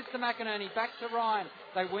Musselwhite, goes to McInerney, back to Ryan.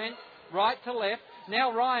 They went right to left.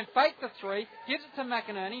 Now Ryan faked the 3, gives it to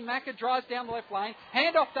McInerney. Macca drives down the left lane,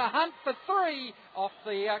 hand off to Hunt for 3 off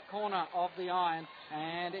the corner of the iron,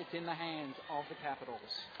 and it's in the hands of the Capitals.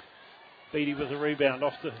 Beattie with a rebound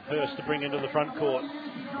off to Hurst to bring into the front court,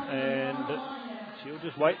 and she'll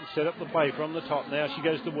just wait and set up the play from the top. Now she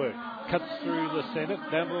goes to work, cuts through the centre,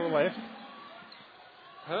 down to the left.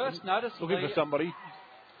 Hurst noticeably looking for somebody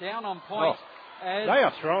down on point. They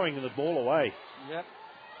are throwing the ball away. Yep.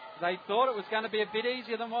 They thought it was going to be a bit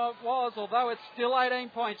easier than what it was, although it's still 18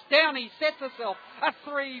 points. Downey sets herself. A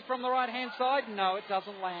 3 from the right-hand side. No, it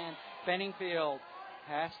doesn't land. Benningfield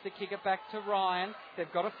has to kick it back to Ryan.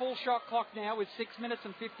 They've got a full shot clock now with 6 minutes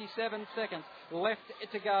and 57 seconds left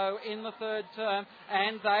to go in the third term,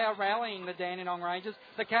 and they are rallying the Dandenong Rangers.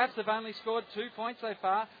 The Cats have only scored 2 points so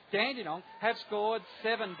far. Dandenong have scored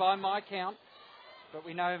 7 by my count, but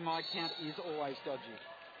we know my count is always dodgy.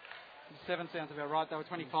 7 sounds about right. They were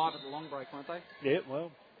 25 at the long break, weren't they? Yeah,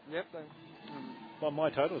 well. Yep. By my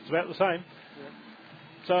total, it's about the same. Yep.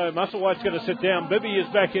 So Musselwhite's going to sit down. Bibby is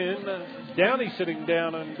back in. Downey sitting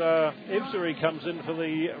down, and Ebsery comes in for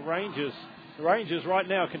the Rangers. The Rangers right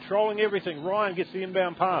now controlling everything. Ryan gets the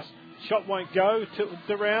inbound pass. Shot won't go, tipped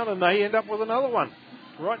around, and they end up with another one.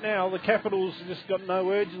 Right now, the Capitals just got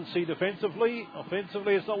no urgency defensively.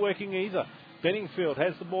 Offensively, it's not working either. Benningfield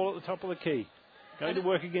has the ball at the top of the key. Going to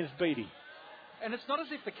work against Beattie. And it's not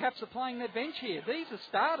as if the Caps are playing their bench here. These are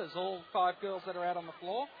starters, all 5 girls that are out on the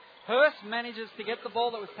floor. Hurst manages to get the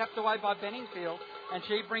ball that was tapped away by Benningfield, and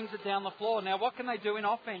she brings it down the floor. Now, what can they do in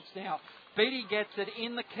offence now? Beattie gets it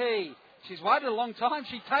in the key. She's waited a long time.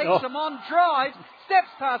 She takes them on, drives, steps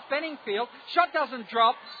past Benningfield. Shot doesn't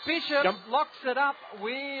drop. Bishop locks it up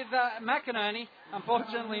with McInerney.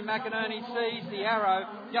 Unfortunately, McInerney sees the arrow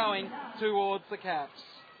going towards the Caps.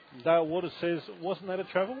 Dale Waters says, wasn't that a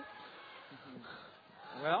travel?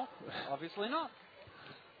 Well, obviously not.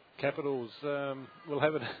 Capitals will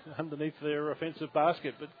have it underneath their offensive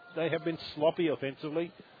basket, but they have been sloppy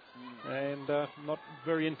offensively and not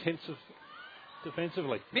very intensive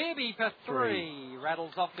defensively. Bibby for 3.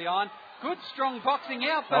 Rattles off the iron. Good strong boxing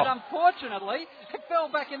out, but unfortunately it fell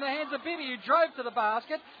back in the hands of Bibby, who drove to the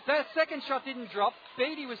basket. That second shot didn't drop.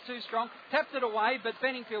 Beattie was too strong, tapped it away, but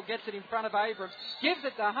Benningfield gets it in front of Abrams, gives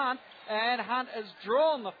it to Hunt, and Hunt has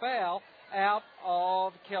drawn the foul out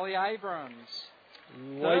of Kelly Abrams.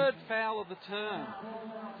 Third foul of the term.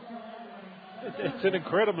 It's an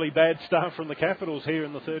incredibly bad start from the Capitals here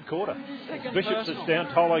in the third quarter. Bishop sits down,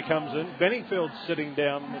 Tolo comes in, Benningfield's sitting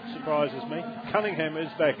down, which surprises me. Cunningham is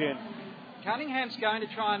back in. Cunningham's going to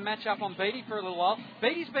try and match up on Beattie for a little while.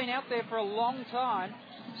 Beattie's been out there for a long time,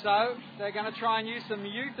 so they're going to try and use some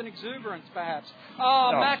youth and exuberance, perhaps.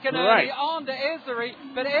 McInerney on to Ebsery,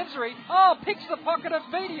 but Ebsery, picks the pocket of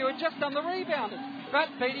Beattie, who had just done the rebounding. But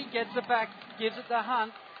Beattie gets it back, gives it to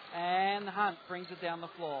Hunt, and Hunt brings it down the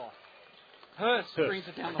floor. Hurst brings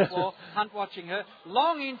it down the floor. Hunt watching her.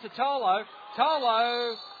 Long into Tolo.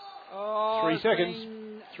 Tolo. 3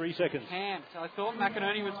 seconds. 3 seconds. Camped. I thought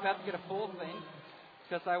McInerney was about to get a fourth then,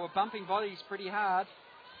 because they were bumping bodies pretty hard.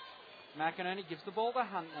 McInerney gives the ball to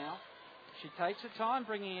Hunt now. She takes her time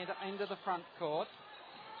bringing it into the front court.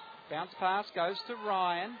 Bounce pass goes to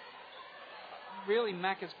Ryan. Really,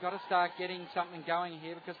 Mac has got to start getting something going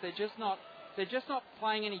here, because they're just not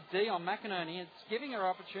playing any D on McInerney. It's giving her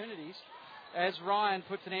opportunities. As Ryan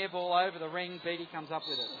puts an air ball over the ring, Beattie comes up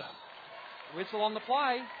with it. Whistle on the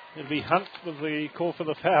play. It'll be Hunt with the call for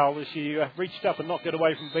the foul as she reached up and knocked it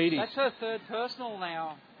away from Beattie. That's her third personal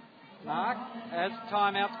now, Mark, as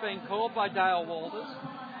timeout's being called by Dale Walters.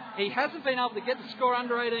 He hasn't been able to get the score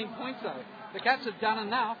under 18 points, though. The Cats have done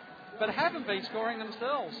enough, but haven't been scoring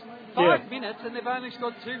themselves. 5 minutes, and they've only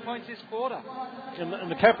scored 2 points this quarter.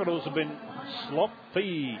 And the Capitals have been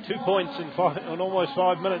sloppy. 2 points in almost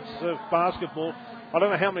 5 minutes of basketball. I don't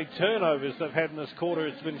know how many turnovers they've had in this quarter.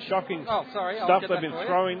 It's been shocking stuff.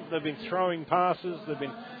 They've been throwing passes. They've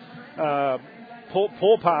been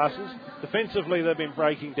poor passes. Defensively, they've been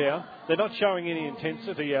breaking down. They're not showing any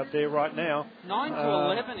intensity out there right now. 9 to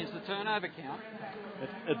 11 is the turnover count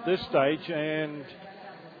at this stage, and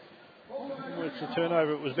It's a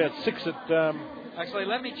turnover. It was about 6 at... Actually,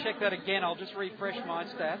 let me check that again. I'll just refresh my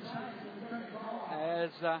stats.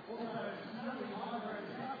 As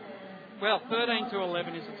 13 to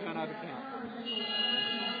 11 is the turnover count.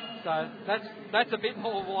 So that's a bit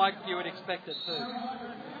more like you would expect it too.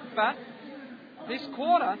 But this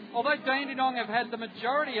quarter, although Dandenong have had the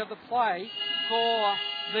majority of the play for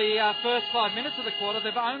the first 5 minutes of the quarter,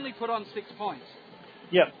 they've only put on 6 points.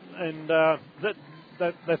 Yep, and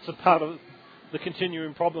that's a part of the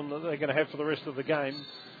continuing problem that they're going to have for the rest of the game.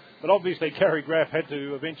 But obviously, Carrie Graff had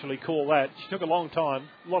to eventually call that. She took a long time,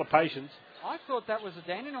 a lot of patience. I thought that was a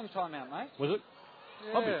Dandenong timeout, mate. Was it?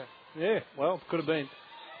 Yeah. Yeah, well, could have been.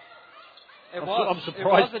 I'm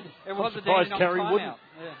surprised. It was a Carrie timeout. wouldn't.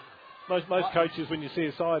 Yeah. Most coaches, when you see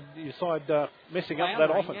your side messing up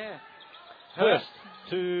that often. Yeah. Hurst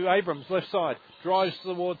to Abrams, left side. Drives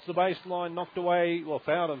towards the baseline, knocked away,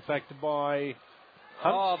 fouled in fact by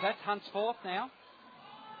Hunt. Oh, that's Hunt's fourth now.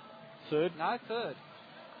 Third? No, third.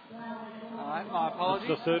 All right, my apologies.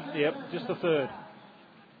 Just the third, yep, just the third.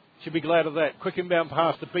 She'll be glad of that. Quick inbound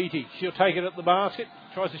pass to Beattie. She'll take it at the basket.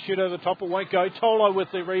 Tries to shoot over the top, it won't go. Tolo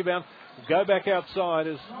with the rebound. Go back outside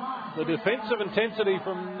as the defensive intensity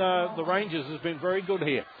from the Rangers has been very good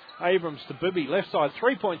here. Abrams to Bibby, left side,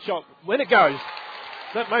 3-point shot. When it goes,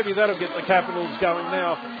 maybe that'll get the Capitals going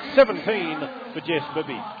now. 17 for Jess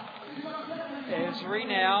Bibby. Esri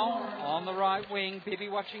now on the right wing. Bibby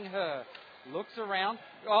watching her. Looks around.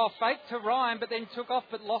 Oh, fake to Ryan, but then took off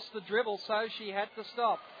but lost the dribble, so she had to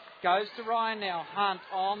stop. Goes to Ryan now. Hunt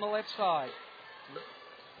on the left side.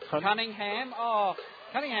 Hunt.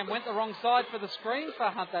 Cunningham went the wrong side for the screen for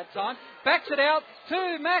Hunt that time. Backs it out to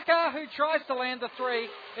Macca, who tries to land the three.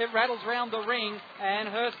 It rattles round the ring, and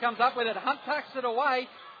Hurst comes up with it. Hunt tucks it away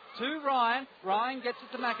to Ryan. Ryan gets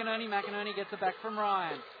it to McInerney. McInerney gets it back from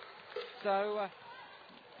Ryan. So,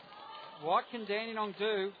 what can Dandenong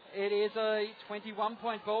do? It is a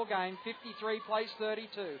 21-point ball game. 53 plays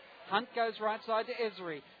 32. Hunt goes right side to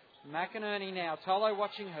Esri. McInerney now. Tolo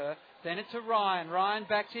watching her. Then it's to Ryan. Ryan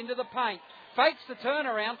backs into the paint. Fakes the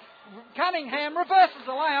turnaround. Cunningham reverses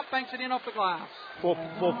the layup. Banks it in off the glass. 4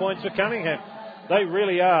 points for Cunningham. They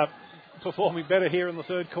really are performing better here in the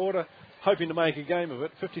third quarter. Hoping to make a game of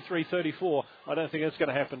it. 53-34. I don't think that's going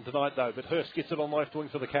to happen tonight, though. But Hurst gets it on left wing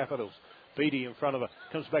for the Capitals. Beattie in front of her.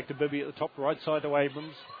 Comes back to Bibby at the top right side to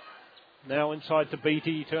Abrams. Now inside to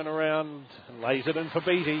Beattie. Turn around and lays it in for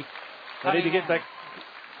Beattie. They need to get that.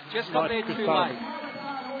 Just got there too late.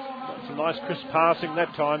 Some nice crisp passing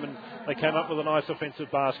that time, and they came up with a nice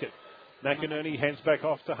offensive basket. McInerney hands back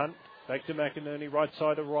off to Hunt. Back to McInerney, right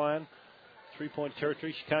side of Ryan. 3-point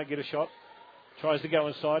territory. She can't get a shot. Tries to go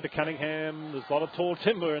inside to Cunningham. There's a lot of tall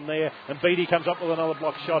timber in there. And Beattie comes up with another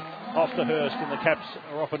block shot off to Hurst. And the Caps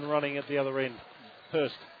are off and running at the other end.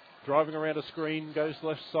 Hurst driving around a screen. Goes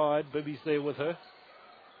left side. Bibby's there with her.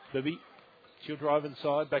 Bibby. She'll drive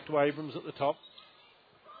inside. Back to Abrams at the top.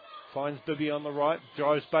 Finds Bibby on the right.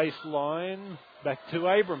 Drives baseline. Back to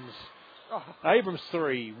Abrams. Abrams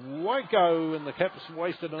 3. Won't go. And the Caps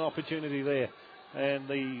wasted an opportunity there. And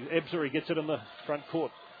the Ebsbury gets it in the front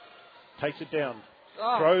court. Takes it down.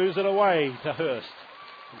 Throws it away to Hurst.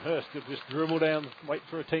 And Hurst could just dribble down, wait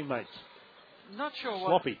for her teammates. Not sure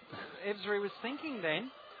Sloppy. what Ebsbury was thinking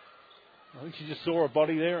then. I think she just saw a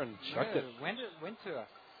body there and chucked it. Went to her.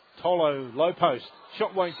 Tolo, low post.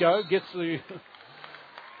 Shot won't go. Gets the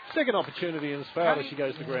second opportunity and is fouled as she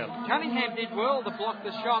goes to ground. Cunningham did well to block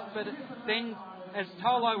the shot, but then as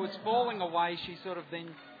Tolo was falling away, she sort of then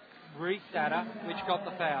reached at her, which got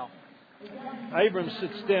the foul. Abrams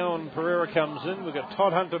sits down, Pereira comes in. We've got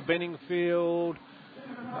Todd Hunter, Benningfield.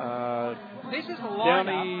 This is the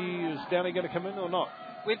lineup. Is Downey going to come in or not?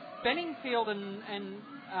 With Benningfield and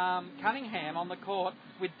Cunningham on the court,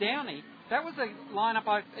 with Downey, that was a lineup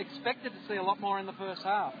I expected to see a lot more in the first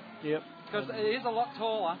half. Yep. Because it is a lot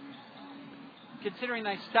taller, considering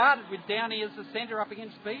they started with Downey as the centre up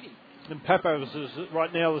against Beattie. And Pappas is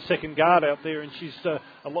right now the second guard out there, and she's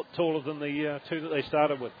a lot taller than the two that they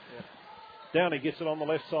started with. Yeah. Downey gets it on the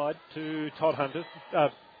left side to Todd Hunter.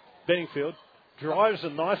 Benningfield drives a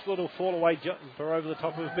nice little fall-away jumper over the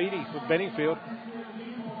top of Beattie for Benningfield.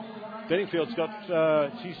 Benningfield's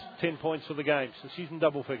got, she's 10 points for the game, so she's in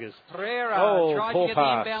double figures. Pereira tried to get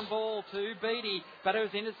the inbound ball to Beattie, but it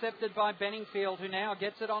was intercepted by Benningfield, who now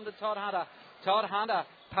gets it on to Todd Hunter. Todd Hunter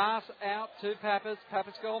pass out to Pappas.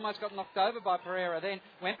 Pappas almost got knocked over by Pereira, then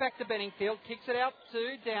went back to Benningfield, kicks it out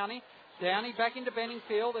to Downey. Downey back into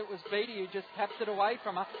Benningfield. It was Beattie who just tapped it away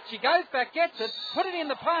from her. She goes back, gets it, put it in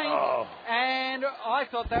the paint, and I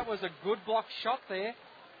thought that was a good block shot there.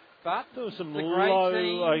 But there was some the low,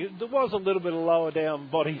 team, there was a little bit of lower down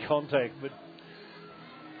body contact, but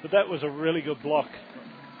that was a really good block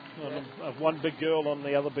of one big girl on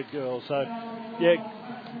the other big girl. So, yeah,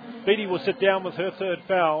 Beattie will sit down with her third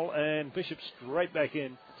foul, and Bishop straight back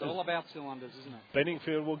in. It's all about cylinders, isn't it?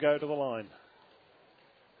 Benningfield will go to the line.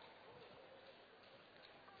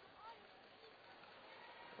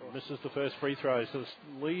 Misses the first free throw, so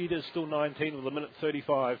the lead is still 19 with a minute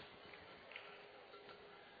 35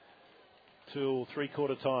 till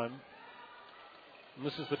three-quarter time. And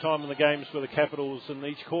this is the time in the games where the Capitals in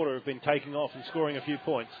each quarter have been taking off and scoring a few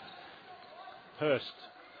points. Hurst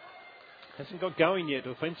hasn't got going yet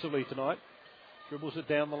offensively tonight. Dribbles it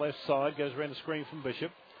down the left side, goes around the screen from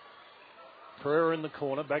Bishop. Pereira in the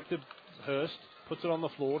corner, back to Hurst. Puts it on the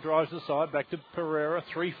floor, drives inside, back to Pereira.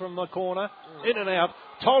 Three from the corner, in and out.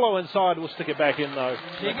 Tolo inside will stick it back in though.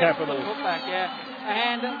 The Capitals. Putback, yeah.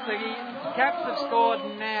 And the Caps have scored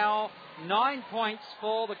now 9 points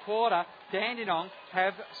for the quarter. Dandenong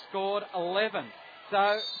have scored 11.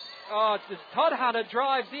 So, Todd Hunter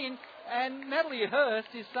drives in, and Natalie Hurst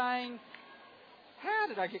is saying, how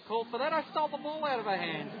did I get called for that? I stole the ball out of her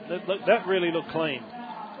hand. That really looked clean.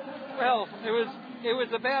 Well, it was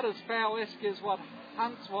about as foul-esque as what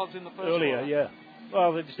Hunt's was in the first earlier, quarter. yeah.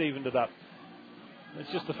 Well, they just evened it up.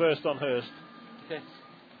 It's just the first on Hurst. Yes.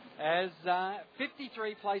 As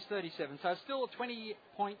 53 plays 37, so still a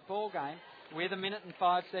 20-point ball game with 1 minute and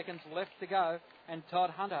 5 seconds left to go, and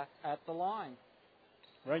Todd Hunter at the line.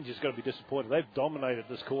 Rangers got to be disappointed. They've dominated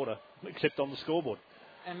this quarter, except on the scoreboard.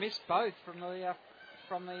 And missed both from the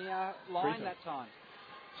line that time.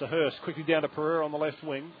 So Hurst quickly down to Pereira on the left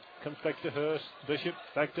wing. Comes back to Hurst. Bishop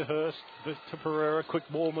back to Hurst. To Pereira. Quick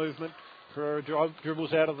ball movement. Pereira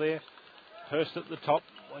dribbles out of there. Hurst at the top.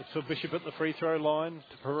 Waits for Bishop at the free throw line.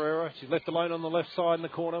 To Pereira. She's left alone on the left side in the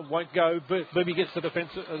corner. Won't go. Bibby gets the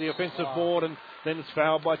offensive board, and then it's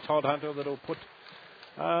fouled by Todd Hunter. That'll put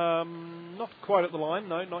not quite at the line.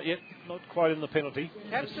 No, not yet. Not quite in the penalty.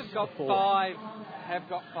 Caps have got five. Yep.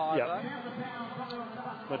 Though.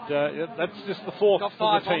 But that's just the fourth got for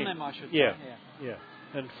five the team. on them, I should yeah. say. Yeah.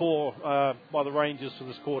 And 4 by the Rangers for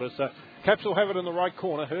this quarter. So Caps will have it in the right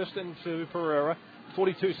corner. Hurst into Pereira.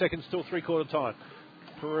 42 seconds till three-quarter time.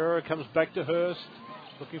 Pereira comes back to Hurst.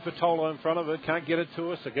 Looking for Tolo in front of her. Can't get it to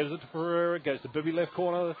her. So gives it to Pereira. Goes to Bibby left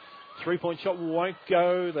corner. Three-point shot won't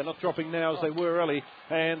go. They're not dropping now as they were early.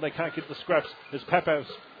 And they can't get the scraps as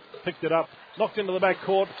Papav's picked it up. Knocked into the back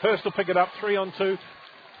court. Hurst will pick it up. 3-on-2.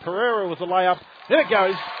 Pereira with the layup. There it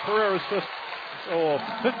goes. Pereira's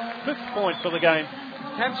fifth point for the game.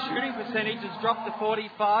 Caps shooting percentage has dropped to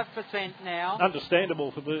 45% now.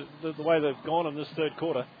 Understandable for the way they've gone in this third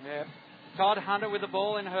quarter. Yeah. Todd Hunter with the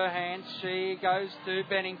ball in her hands. She goes to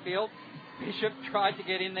Benningfield. Bishop tried to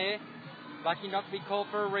get in there. Lucky not to be called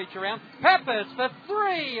for a reach around. Peppers for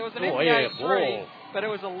three. It was an NBA three, but it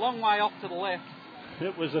was a long way off to the left.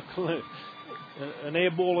 It was an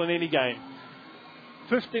air ball in any game.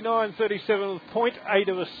 59-37 with 0.8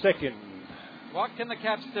 of a second. What can the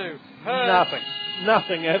Caps do?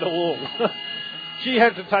 Nothing at all. She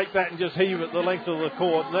had to take that and just heave it the length of the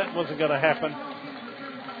court, and that wasn't going to happen.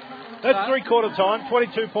 That's three-quarter time.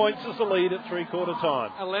 22 points is the lead at three-quarter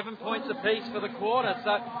time. 11 points apiece for the quarter.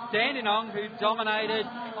 So Dandenong, who dominated,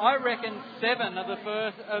 I reckon, 7 of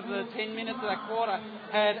the 10 minutes of that quarter,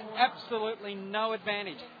 had absolutely no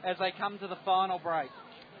advantage as they come to the final break.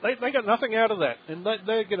 They got nothing out of that, and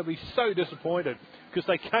they're going to be so disappointed because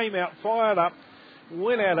they came out fired up,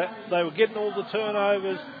 went at it. They were getting all the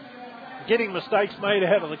turnovers, getting mistakes made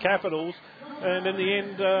out of the Capitals, and in the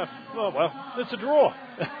end, it's a draw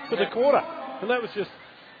for the quarter. And that was just,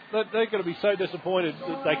 they're going to be so disappointed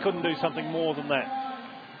that they couldn't do something more than that.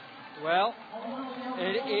 Well,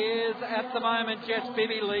 it is at the moment Jess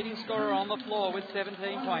Bibby leading scorer on the floor with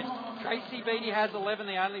 17 points. Tracy Beattie has 11,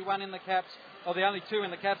 the only one in the Caps, or the only two in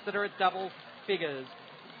the Caps that are at double figures.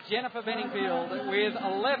 Jennifer Benningfield with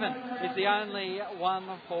 11 is the only one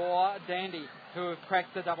for Dandy who have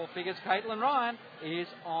cracked the double figures. Caitlin Ryan is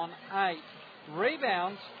on 8.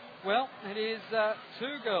 Rebounds, well, it is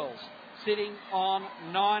 2 girls sitting on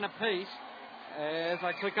 9 apiece. As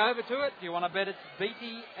I click over to it, do you want to bet it's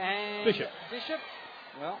Beattie and Bishop?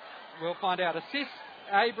 Well, we'll find out. Assists,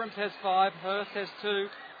 Abrams has 5, Hurst has 2,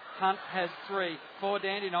 Hunt has 3 for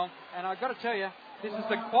Dandenong. And I've got to tell you, this is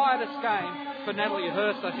the quietest game for Natalie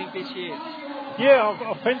Hurst, I think, this year.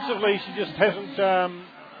 Yeah, offensively, she just hasn't.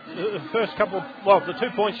 The first couple, the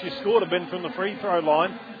 2 points she scored have been from the free throw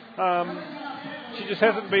line. She just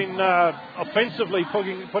hasn't been offensively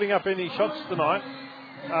putting up any shots tonight.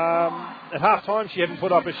 At half time, she hadn't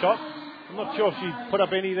put up a shot. I'm not sure if she put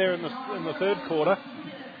up any there in the third quarter.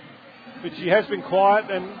 but she has been quiet.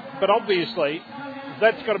 But obviously,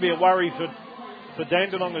 that's got to be a worry for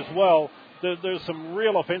Dandenong as well. There's some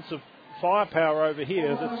real offensive firepower over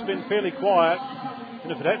here that's been fairly quiet.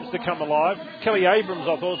 And if it happens to come alive, Kelly Abrams,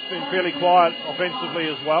 I thought, has been fairly quiet offensively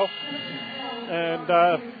as well. And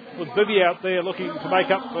with Bibby out there looking to make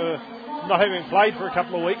up for not having played for a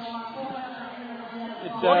couple of weeks.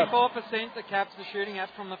 44% the Caps are shooting at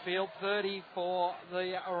from the field, 30 for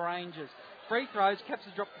the Rangers. Free throws, Caps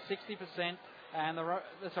have dropped to 60%, and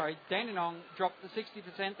Dandenong dropped to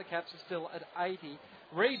 60%. The Caps are still at 80.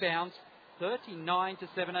 Rebounds,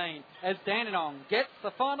 39-17. As Dandenong gets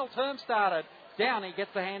the final term started, Downey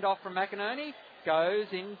gets the handoff from McInerney, goes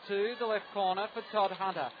into the left corner for Todd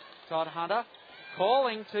Hunter. Todd Hunter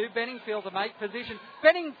calling to Benningfield to make position.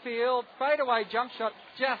 Benningfield, fadeaway jump shot,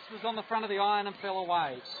 just was on the front of the iron and fell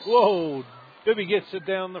away. Whoa, Bibby gets it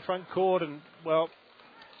down the front court, and, well,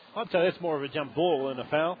 I'd say that's more of a jump ball than a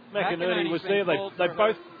foul. McInerney was there. They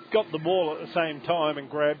both got the ball at the same time and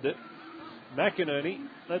grabbed it. McInerney,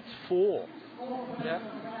 that's 4. Yep.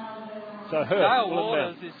 So Dale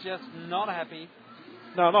Waters is just not happy.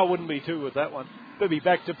 No, I wouldn't be too with that one. Bibby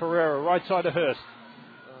back to Pereira, right side of Hurst.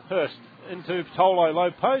 Hurst into Tolo,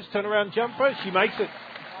 low post, turnaround jumper. She makes it.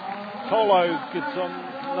 Tolo gets on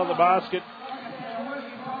another basket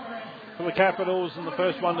for the Capitals, and the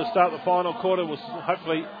first one to start the final quarter was,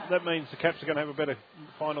 hopefully, that means the Caps are going to have a better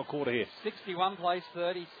final quarter here. 61 plays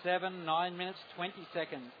 37, 9 minutes, 20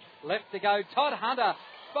 seconds left to go. Todd Hunter,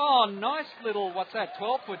 oh, nice little,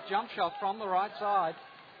 12-foot jump shot from the right side,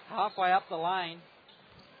 halfway up the lane,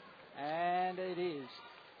 and it is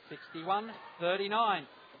 61-39.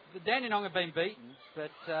 The Dandenong have been beaten,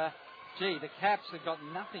 but, the Caps have got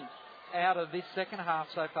nothing out of this second half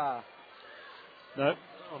so far. No,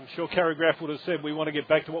 I'm sure Carrie Graff would have said we want to get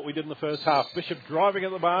back to what we did in the first half. Bishop driving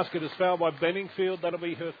at the basket is fouled by Benningfield. That'll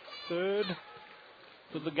be her third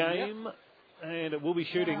for the game. Yep. And it will be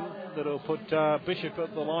shooting that'll put Bishop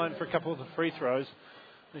at the line for a couple of the free throws.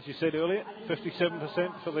 As you said earlier,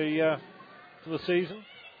 57% for the season.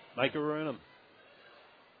 Make her earn them.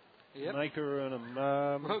 Yep. Make her earn them.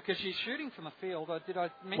 Well, because she's shooting from the field. Did I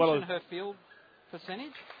mention her field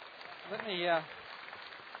percentage? Let me...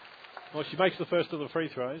 Well, she makes the first of the free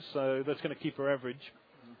throws, so that's going to keep her average.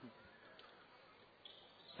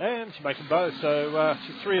 Mm-hmm. And she makes them both, so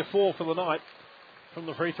she's 3 of 4 for the night from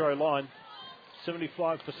the free throw line.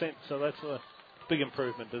 75%, so that's a big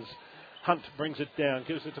improvement as Hunt brings it down,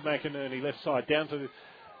 gives it to McInerney, left side, down to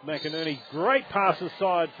McInerney. Great pass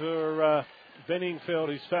aside for Benningfield,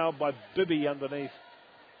 who's fouled by Bibby underneath.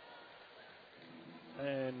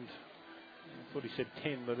 And I thought he said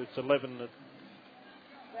 10, but it's 11.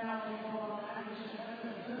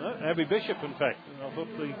 No, Abby Bishop, in fact. I thought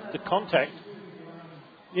the contact.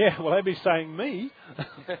 Yeah, well, Abby's saying me.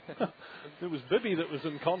 It was Bibby that was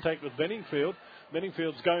in contact with Benningfield.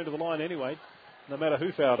 Benningfield's going to the line anyway, no matter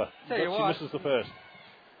who fouled her. But she misses the first.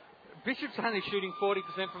 Bishop's only shooting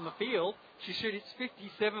 40% from the field. She shoots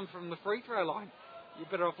 57 from the free throw line. You're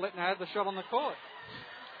better off letting her have the shot on the court.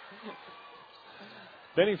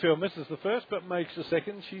 Benningfield misses the first but makes the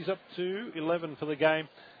second. She's up to 11 for the game,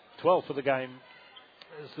 12 for the game.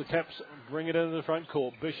 As the Caps bring it into the front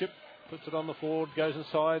court, Bishop puts it on the forward, goes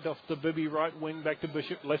inside off the Bibby right wing, back to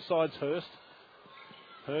Bishop. Left side's Hurst.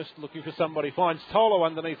 Hurst looking for somebody, finds Tolo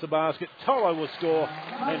underneath the basket. Tolo will score,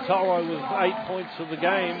 and Tolo with 8 points of the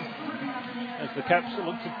game as the Caps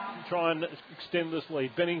look to try and extend this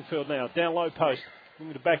lead. Benningfield now, down low post,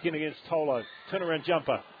 looking to back in against Tolo. Turnaround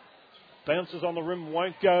jumper. Bounces on the rim,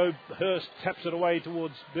 won't go. Hurst taps it away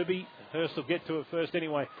towards Bibby. Hurst will get to it first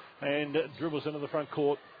anyway, and dribbles into the front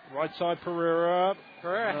court. Right side, Pereira.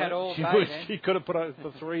 Pereira had all day. She could have put out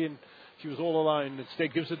the three, and she was all alone.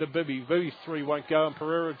 Instead, gives it to Bibby. Bibby's three won't go, and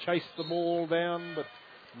Pereira chased the ball down, but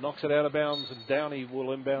knocks it out of bounds, and Downey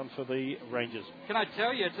will inbound for the Rangers. Can I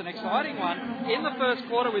tell you, it's an exciting one. In the first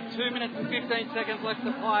quarter, with 2 minutes and 15 seconds left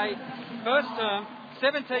to play, first term,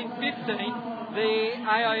 17-15, the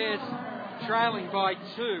AIS trailing by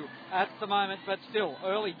 2 at the moment, but still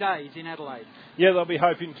early days in Adelaide. Yeah, they'll be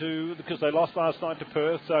hoping to, because they lost last night to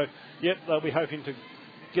Perth, so yep, they'll be hoping to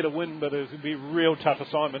get a win, but it'll be a real tough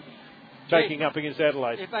assignment taking up against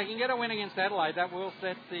Adelaide. If they can get a win against Adelaide, that will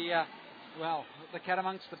set the cat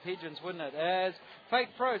amongst the pigeons, wouldn't it? As Faith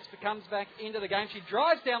Probst comes back into the game, she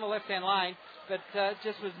drives down the left-hand lane, but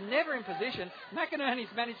just was never in position. McInerney's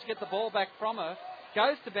managed to get the ball back from her.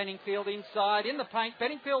 Goes to Benningfield inside in the paint.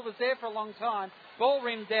 Benningfield was there for a long time. Ball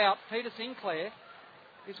rimmed out. Peter Sinclair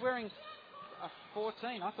is wearing a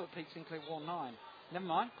 14. I thought Pete Sinclair wore 9. Never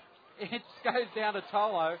mind. It goes down to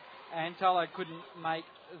Tolo, and Tolo couldn't make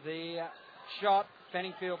the shot.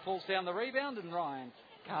 Benningfield pulls down the rebound and Ryan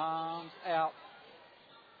comes out.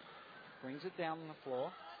 Brings it down on the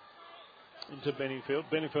floor. Into Benningfield.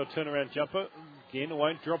 Benningfield turnaround jumper. Again, it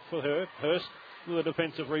won't drop for her. Hurst with a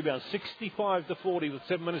defensive rebound. 65-40 with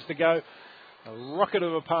 7 minutes to go. A rocket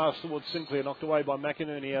of a pass towards Sinclair, knocked away by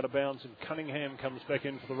McInerney out of bounds, and Cunningham comes back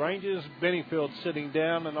in for the Rangers. Benningfield sitting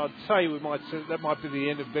down, and I'd say that might be the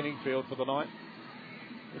end of Benningfield for the night.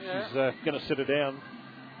 She's going to sit her down.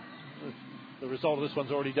 The result of this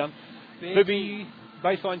one's already done. Bibby,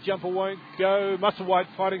 baseline jumper won't go. Musselwhite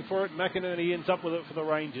fighting for it. McInerney ends up with it for the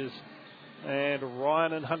Rangers. And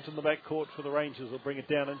Ryan and Hunt in the back court for the Rangers will bring it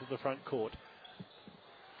down into the front court.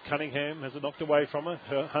 Cunningham has it knocked away from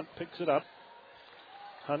her. Hunt picks it up.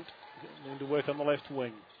 Hunt going to work on the left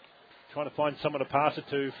wing. Trying to find someone to pass it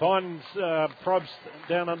to. Finds Probst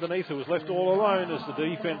down underneath, who was left all alone as the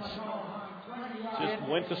defence just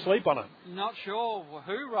went to sleep on it. Not sure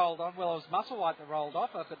who rolled off. Well, it was Musselwhite that rolled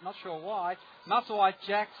off it, but not sure why. Musselwhite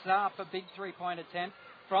jacks up a big three-point attempt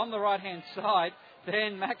from the right-hand side.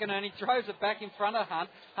 Then McInerney throws it back in front of Hunt.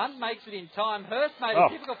 Hunt makes it in time. Hurst made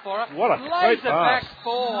it difficult for her. What a lays it pass. back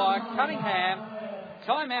for Cunningham.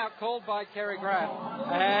 Timeout called by Kerry Graf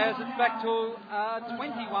as it's back to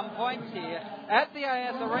 21 points here at the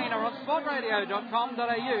AS Arena on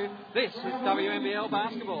spotradio.com.au. This is WNBL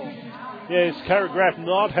basketball. Yes, Kerry Graf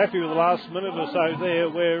not happy with the last minute or so there,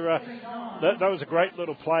 where that was a great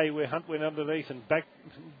little play where Hunt went underneath and back,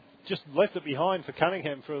 just left it behind for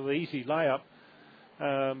Cunningham for the easy layup.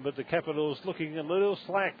 But the Capitals looking a little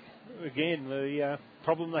slack again. The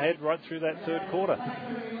problem they had right through that third quarter.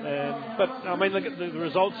 But I mean, look at the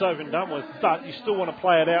results over and done with. But you still want to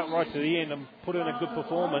play it out right to the end and put in a good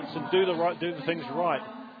performance and do the things right.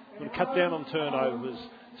 You want to cut down on turnovers,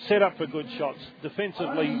 set up for good shots,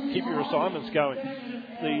 defensively keep your assignments going.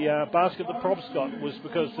 The basket that Probst got was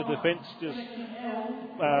because the defence just.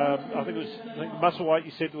 I think Musselwhite,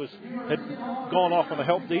 you said, had gone off on a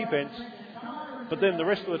help defence. But then the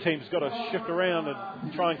rest of the team's got to shift around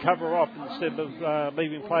and try and cover off instead of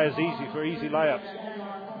leaving players easy for easy layups.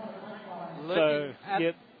 The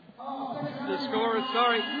scorers,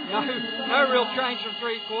 no real change from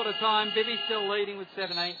three-quarter time. Bibby still leading with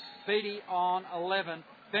 17. Beattie on 11.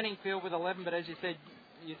 Benningfield with 11, but as you said,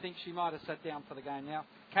 you think she might have sat down for the game now.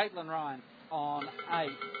 Caitlin Ryan on 8.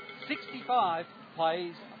 65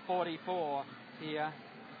 plays 44 here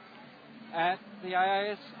at the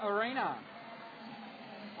AAS Arena.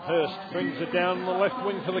 Hurst brings it down the left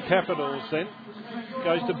wing for the Capitals then.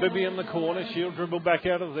 Goes to Bibby in the corner. She'll dribble back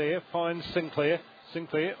out of there. Finds Sinclair.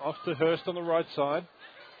 Sinclair off to Hurst on the right side.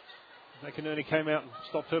 McInerney came out and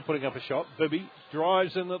stopped her putting up a shot. Bibby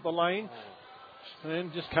drives in at the lane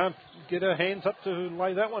and just can't get her hands up to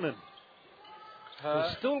lay that one in.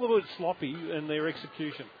 They're still a little bit sloppy in their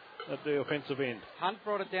execution at the offensive end. Hunt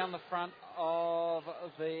brought it down the front of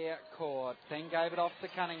their court. Then gave it off to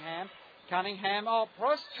Cunningham.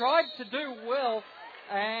 Prost tried to do well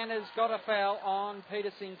and has got a foul on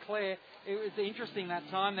Peter Sinclair. It was interesting that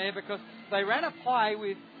time there because they ran a play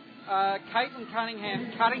with Caitlin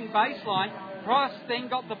Cunningham cutting baseline. Prost then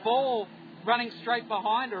got the ball running straight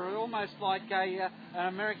behind her, almost like an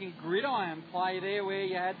American gridiron play there where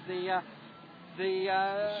you had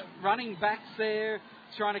the running backs there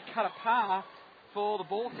trying to cut a path for the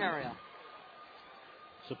ball carrier.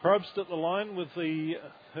 So Probst at the line with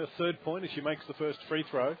her third point as she makes the first free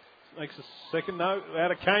throw. Makes the second. No,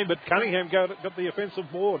 out it came, but Cunningham got the offensive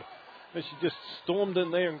board as she just stormed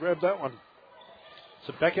in there and grabbed that one.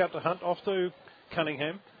 So back out to Hunt, off to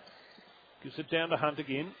Cunningham. Gives it down to Hunt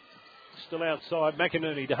again. Still outside.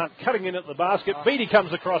 McInerney to Hunt, cutting in at the basket. Beattie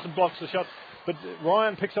comes across and blocks the shot, but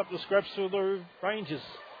Ryan picks up the scraps for the Rangers.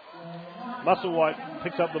 Musselwhite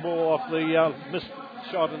picks up the ball off the missed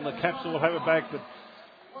shot, and the Caps will have it back, but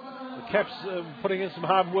the Caps putting in some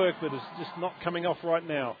hard work, but it's just not coming off right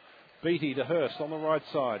now. Beattie to Hurst on the right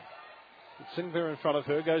side. Sinclair in front of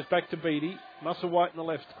her, goes back to Beattie. Musselwhite in the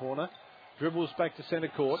left corner. Dribbles back to centre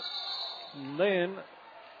court. And then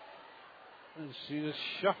she just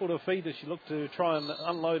shuffled her feet as she looked to try and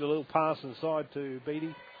unload a little pass inside to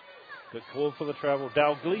Beattie. Good call for the travel.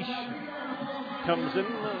 Dalglish comes in.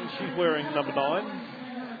 She's wearing number 9.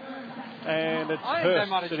 And it's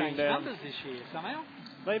Hurst sitting down. Numbers this year somehow.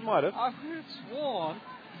 They might have. I've sworn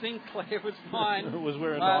Sinclair was 9 was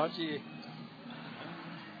wearing last 9. year.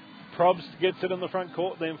 Probst gets it in the front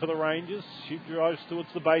court then for the Rangers. She drives towards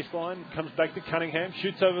the baseline, comes back to Cunningham,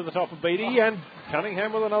 shoots over the top of Beattie, and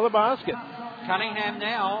Cunningham with another basket. Cunningham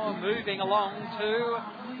now moving along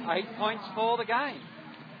to 8 points for the game.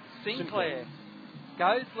 Sinclair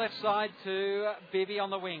goes left side to Bibby on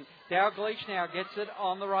the wing. Dalgleish now gets it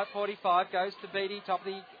on the right 45, goes to Beattie, top of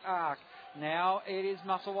the arc. Now it is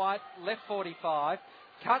Musselwhite, left 45.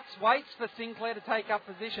 Cuts, waits for Sinclair to take up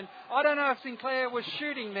position. I don't know if Sinclair was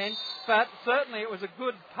shooting then, but certainly it was a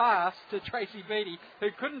good pass to Tracy Beattie, who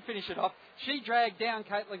couldn't finish it off. She dragged down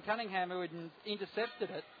Caitlin Cunningham, who had intercepted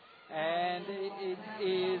it. And it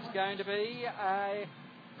is going to be a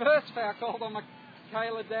first foul called on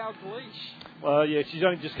Michaela Dalgleish. Well, yeah, she's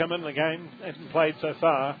only just come in the game, hasn't played so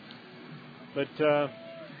far. But,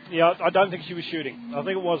 yeah, I don't think she was shooting. I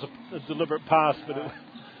think it was a deliberate pass, but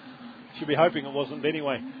she'll be hoping it wasn't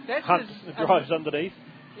anyway. Hunt drives underneath.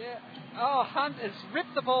 Yeah. Oh, Hunt has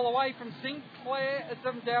ripped the ball away from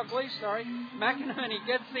Dalgleish, sorry. McInerney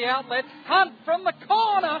gets the outlet. Hunt from the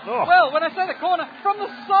corner. Oh. Well, when I say the corner, from the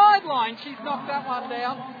sideline, she's knocked that one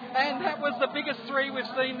down. And that was the biggest three we've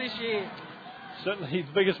seen this year. Certainly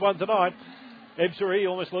the biggest one tonight. Ebsary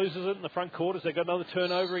almost loses it in the front quarters. They've got another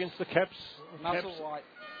turnover against the Caps. Musselwhite.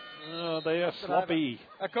 Oh, they are sloppy.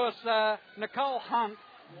 Of course, Nicole Hunt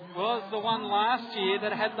was the one last year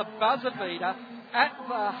that had the buzzer beater at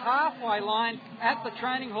the halfway line at the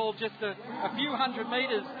training hall, just a few hundred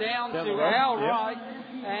metres down to our right.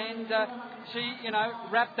 And she,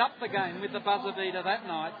 wrapped up the game with the buzzer beater that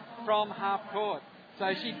night from half court.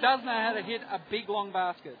 So she does know how to hit a big, long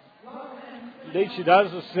basket. Indeed she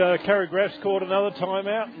does. As Carrie Graff's caught another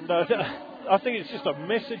timeout. And I think it's just a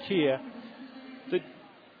message here that,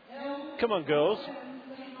 come on girls,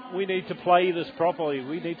 we need to play this properly.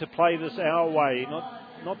 We need to play this our way,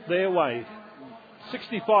 not their way.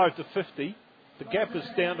 65 to 50. The gap is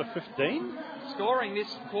down to 15. Scoring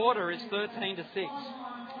this quarter is 13 to 6.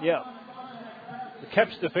 Yeah. The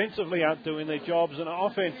Caps defensively aren't doing their jobs, and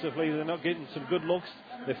offensively they're not getting some good looks.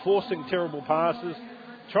 They're forcing terrible passes,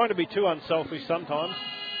 trying to be too unselfish sometimes.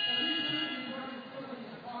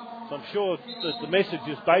 So I'm sure that the message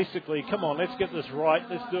is basically, come on, let's get this right,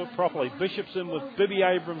 let's do it properly. Bishop's in with Bibby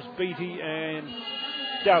Abrams, Beattie and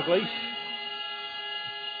Dalgleish.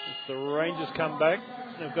 If the Rangers come back,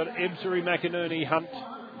 they've got Ebsary, McInerney, Hunt,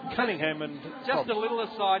 Cunningham and just a little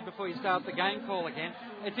aside before you start the game call again.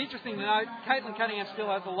 It's interesting to note, Caitlin Cunningham still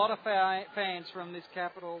has a lot of fans from this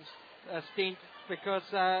Capitals stint, because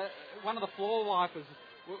one of the floor wipers,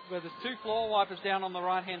 where there's two floor wipers down on the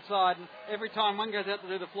right-hand side, and every time one goes out to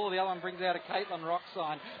do the floor, the other one brings out a Caitlin Rock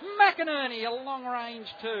sign. McInerney, a long-range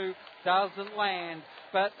two, doesn't land.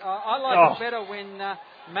 But I like it better when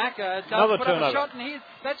Macca does put up a shot, and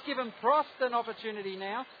that's given Frost an opportunity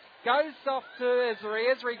now. Goes off to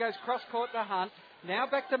Ebsary. Ebsary goes cross-court to Hunt. Now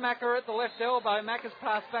back to Macca at the left elbow. Macca's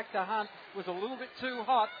pass back to Hunt was a little bit too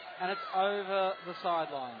hot, and it's over the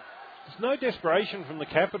sideline. There's no desperation from the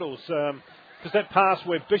Capitals, because that pass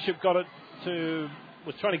where Bishop got it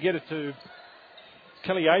was trying to get it to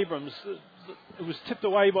Kelly Abrams, it was tipped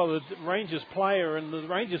away by the Rangers player, and the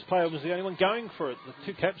Rangers player was the only one going for it. The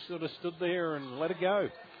two Caps sort of stood there and let it go.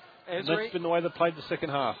 And that's been the way they played the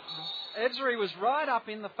second half. Ebsary was right up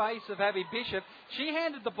in the face of Abby Bishop. She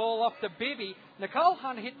handed the ball off to Bibby. Nicole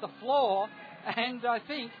Hunt hit the floor and I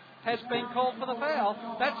think has been called for the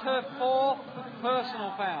foul. That's her fourth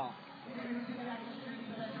personal foul.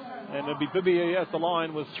 And it'll be Bibby at the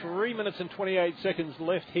line with 3 minutes and 28 seconds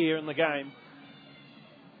left here in the game.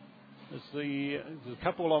 There's a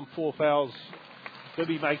couple on 4 fouls.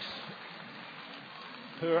 Bibby makes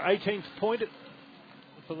her 18th point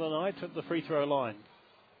for the night at the free throw line.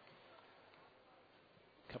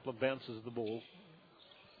 Couple of bounces of the ball.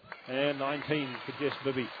 And 19 for Jess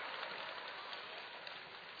Bibby.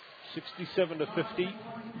 67 to 50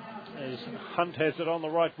 as Hunt has it on the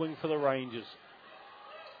right wing for the Rangers.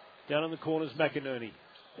 Down in the corners, McInerney.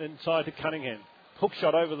 Inside to Cunningham. Hook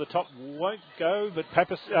shot over the top. Won't go, but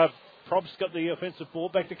Probst got the offensive ball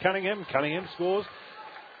back to Cunningham. Cunningham scores.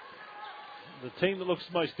 The team that looks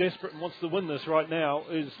most desperate and wants to win this right now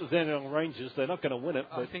is the Dandenong Rangers. They're not going to win it.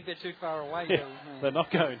 I think they're too far away. Yeah, they're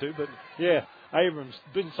not going to, but yeah. Abrams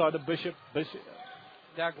inside to Bishop.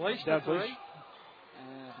 Dalgleish.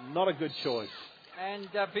 Not a good choice. And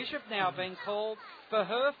Bishop now being called for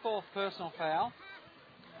her fourth personal foul.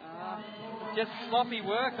 Just sloppy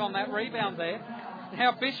work on that rebound there.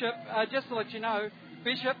 Now Bishop, just to let you know,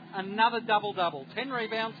 Bishop, another double-double. 10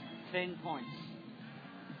 rebounds, 10 points.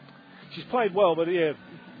 She's played well, but yeah,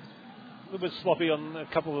 a little bit sloppy on a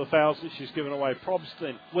couple of the fouls that she's given away. Probst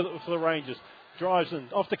then with it for the Rangers. Drives in,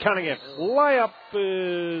 off to Cunningham. Layup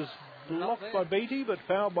is blocked by Beattie, but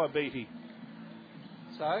fouled by Beattie.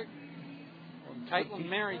 So, Caitlin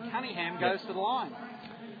Mary Cunningham goes to the line.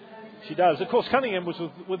 She does. Of course, Cunningham was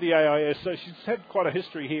with the AIS, so she's had quite a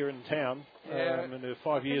history here in town. In her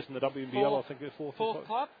 5 years in the WNBL, I think her fourth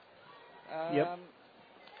club. Yep.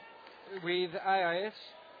 with AIS,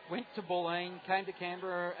 went to Bulleen, came to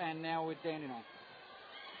Canberra, and now with Dandenong.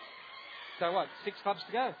 So what, 6 pubs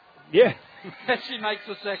to go? Yeah. She makes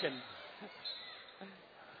the second.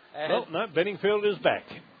 Well, no, Benningfield is back.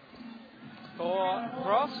 For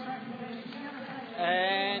Cross.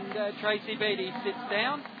 And Tracy Beattie sits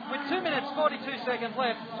down with 2 minutes 42 seconds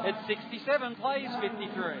left. It's 67, plays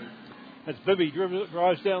 53. It's Bibby,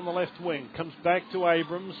 drives down the left wing, comes back to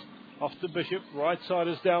Abrams, off to Bishop, right side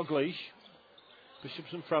is Dalgleish.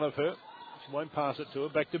 Bishop's in front of her, she won't pass it to her,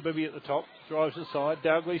 back to Bibby at the top, drives inside,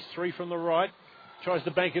 Dalgleish 3 from the right, tries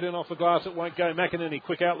to bank it in off the glass, it won't go, McInerney,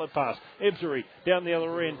 quick outlet pass, Ebzery down the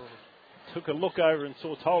other end, took a look over and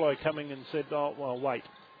saw Tolo coming and said, oh, well, wait.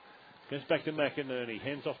 Goes back to McInerney,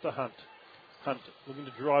 hands off to Hunt. Hunt looking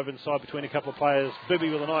to drive inside between a couple of players.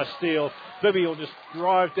 Bibby with a nice steal. Bibby will just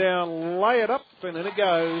drive down, lay it up, and in it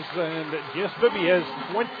goes. And Jess Bibby has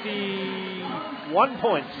 21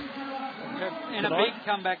 points. In a big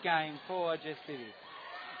comeback game for Jess Bibby.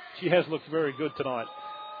 She has looked very good tonight.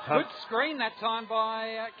 Hunt. Good screen that time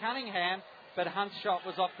by Cunningham, but Hunt's shot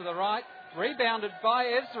was off to the right. Rebounded by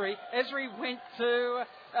Ebzery. Ebzery went to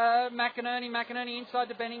McInerney. McInerney inside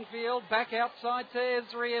to Benningfield. Back outside to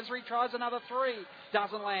Ebzery. Ebzery tries another 3.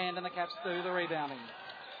 Doesn't land, and the Caps do the rebounding.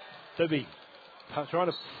 Bibby trying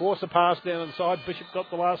to force a pass down inside. Bishop got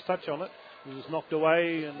the last touch on it. It was knocked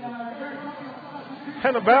away. And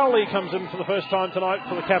Hannah Bowley comes in for the first time tonight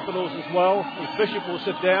for the Capitals as well. Bishop will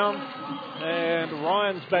sit down. And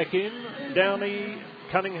Ryan's back in. Downey,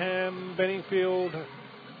 Cunningham, Benningfield,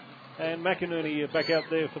 and McInerney back out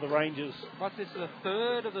there for the Rangers. What's this, the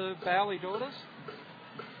third of the Bowley daughters?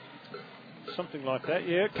 Something like that,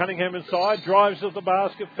 yeah. Cunningham inside, drives at the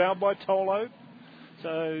basket, fouled by Tolo.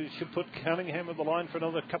 So should put Cunningham at the line for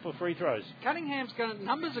another couple of free throws. Cunningham's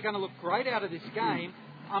numbers are going to look great out of this game.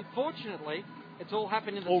 Unfortunately, it's all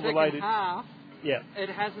happened in the all second related. half. Yeah. It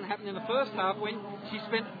hasn't happened in the first half when she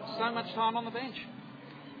spent so much time on the bench.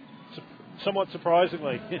 Somewhat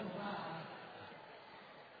surprisingly.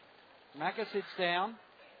 Macca sits down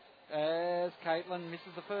as Caitlin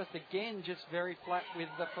misses the first. Again, just very flat with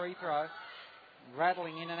the free throw.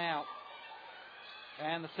 Rattling in and out.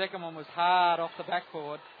 And the second one was hard off the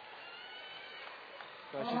backboard.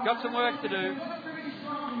 So she's got some work to do.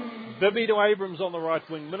 Bibby to Abrams on the right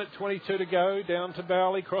wing. Minute 22 to go. Down to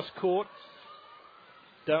Bowley, cross court.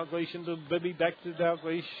 Dalgleish into Bibby, back to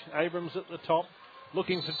Dalgleish. Abrams at the top.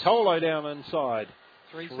 Looking for Tolo down inside.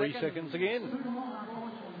 3 seconds again.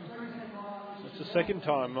 It's the second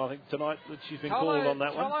time, I think, tonight that she's been called on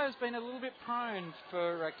that one. Tolo's been a little bit prone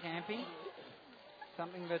for camping.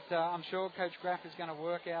 Something that I'm sure Coach Graff is going to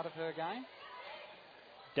work out of her game.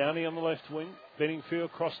 Downey on the left wing.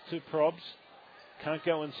 Benningfield cross to Probs. Can't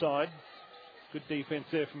go inside. Good defence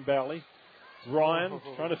there from Bowley. Ryan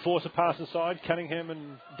trying to force a pass inside. Cunningham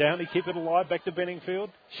and Downey keep it alive. Back to Benningfield.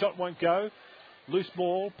 Shot won't go. Loose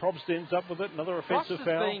ball. Probst ends up with it. Another offensive foul.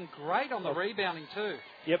 Probst has been great on the rebounding too.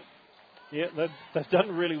 Yep. Yeah, they've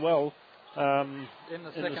done really well in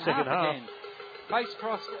the second half. Again. Face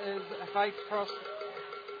cross is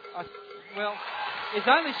it's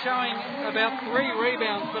only showing about 3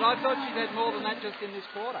 rebounds, but I thought she'd had more than that just in this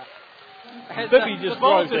quarter. Bibby just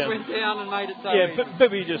drove down. Went down and made it so easy.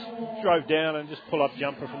 Bibby just drove down and just pull up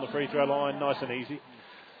jumper from the free throw line, nice and easy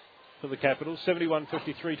for the Capitals.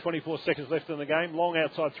 71-53, 24 seconds left in the game. Long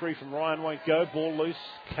outside 3 from Ryan won't go. Ball loose.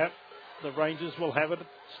 The Rangers will have it.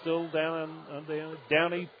 Still down and down.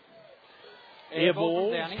 Downey. Air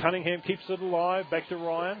balls. Cunningham keeps it alive. Back to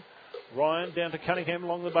Ryan. Ryan down to Cunningham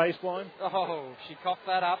along the baseline. Oh, she coughed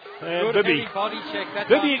that up. And good Bibby. Body check. That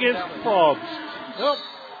Bibby against Probst.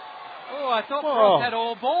 Oh, I thought Probst had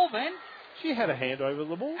all ball then. She had a hand over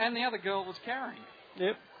the ball. And the other girl was carrying.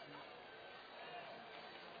 Yep.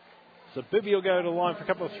 So Bibby will go to the line for a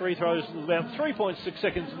couple of free throws. There's about 3.6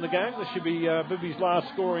 seconds in the game. This should be Bibby's last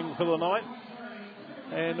scoring for the night.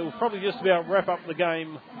 And it will probably just about wrap up the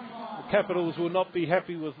game. The Capitals will not be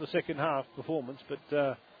happy with the second half performance,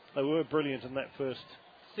 but they were brilliant in that first.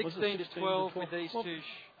 16 to 12 with these two.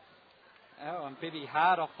 And Bibby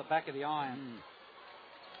hard off the back of the iron.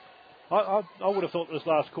 I would have thought this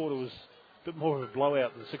last quarter was a bit more of a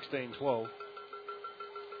blowout than 16-12.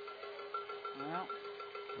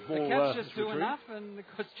 Well, the Cats just do enough, and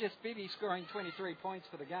it's just Bibby scoring 23 points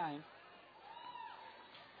for the game.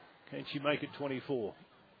 Can she make it 24?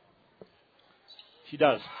 She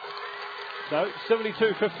does. So,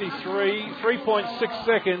 72-53, 3.6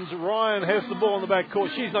 seconds. Ryan has the ball in the back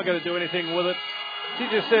court. She's not going to do anything with it. She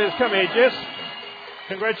just says, come here, Jess.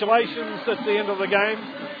 Congratulations at the end of the game.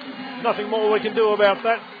 Nothing more we can do about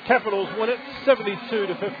that. Capitals win it,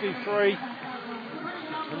 72-53.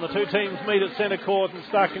 And and the two teams meet at centre court and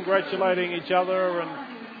start congratulating each other. And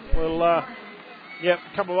we'll, a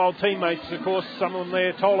couple of old teammates, of course, some of them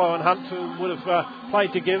there, Tolo and Hunt, who would have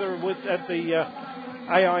played together at the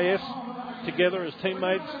AIS together as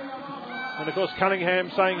teammates. And of course Cunningham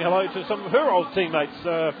saying hello to some of her old teammates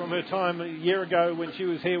from her time a year ago when she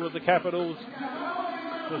was here with the Capitals,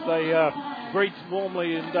 as they greet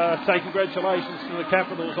warmly and say congratulations to the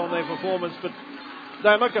Capitals on their performance. But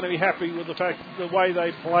they're not going to be happy with the way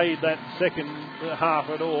they played that second half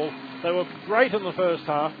at all. They were great in the first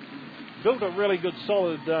half, built a really good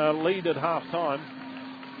solid lead at half time.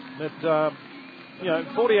 But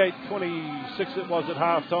 48-26 it was at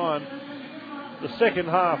half time. The second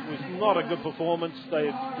half was not a good performance. They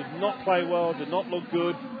did not play well, did not look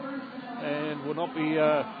good, and will not be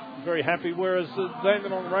very happy. Whereas the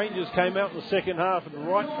Dandenong Rangers came out in the second half, and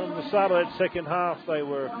right from the start of that second half, they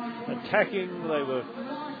were attacking, they were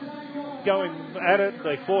going at it.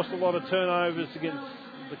 They forced a lot of turnovers against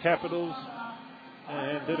the Capitals,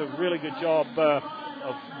 and did a really good job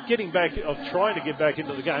of getting back, of trying to get back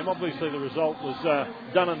into the game. Obviously, the result was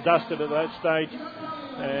done and dusted at that stage,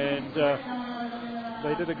 and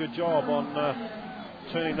they did a good job on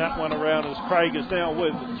turning that one around, as Craig is now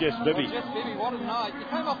with Jess Bibby. Well, Jess Bibby, what a night. You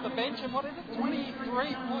came off the bench and what is it,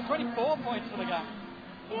 24 points for the game?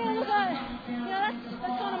 Yeah, look, that's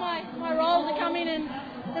kind of my role, to come in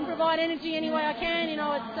and provide energy any way I can.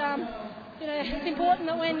 It's important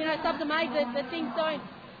that when subs are made that things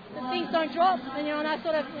don't drop, and I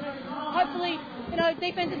sort of hopefully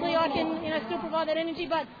defensively I can still provide that energy,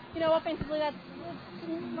 but offensively that's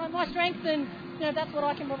my strength, and that's what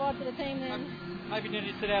I can provide for the team then. Maybe you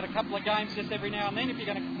need to sit out a couple of games just every now and then if you're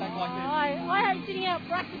going to come back like this. I hate sitting out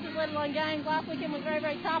practices, let alone games. Last weekend was very,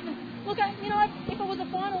 very tough. And look, if it was a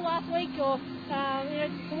final last week or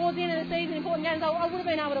towards the end of the season, important games, I would have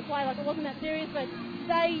been able to play. Like, it wasn't that serious, but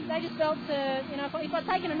they just felt if I'd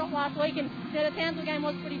taken a knock last week and the Townsville game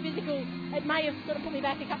was pretty physical, it may have sort of put me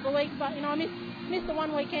back a couple of weeks. But I missed the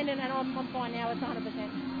one weekend and I'm fine now. It's 100%.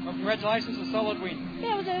 Well, congratulations, a solid win.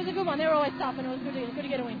 Yeah, it was a good one. They were always tough, and it was good to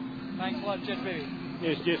get a win. Thanks a lot, Jess Bibby.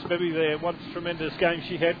 Yes, Jess Bibby there. Once tremendous game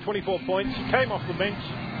she had, 24 points. She came off the bench,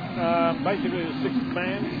 basically the sixth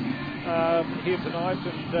man here tonight,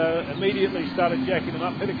 and immediately started jacking them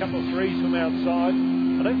up. Hit a couple of threes from outside.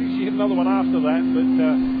 I don't think she hit another one after that, but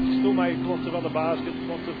she still made lots of other baskets,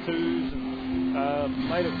 lots of twos, and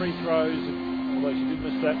made her free throws. Although she did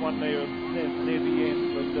miss that one near the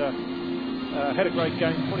end, but had a great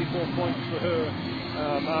game. 24 points for her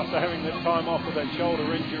after having that time off with that shoulder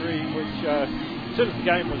injury, which as soon as the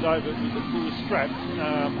game was over, it was strapped.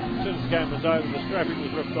 As soon as the game was over, the strapping was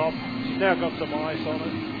ripped off. She's now got some ice on it.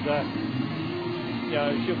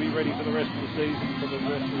 And, she'll be ready for the rest of the season, for the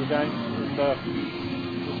rest of the games. And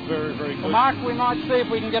it's very, very good. Well, Mark, we might see if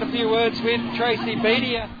we can get a few words with Tracy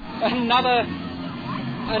Beattie. Another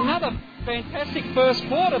fantastic first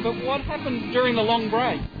quarter, but what happened during the long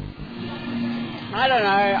break? I don't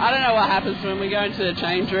know what happens when we go into the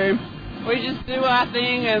change room. We just do our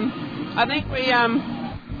thing, and I think we, I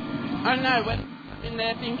don't know, we're in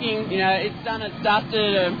there thinking, it's done, it's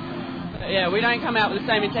dusted. We don't come out with the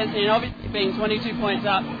same intensity, and obviously being 22 points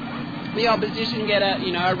up, the opposition get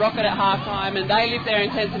a rocket at halftime, and they lift their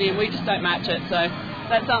intensity, and we just don't match it. So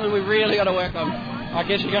that's something we've really got to work on. I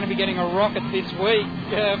guess you're going to be getting a rocket this week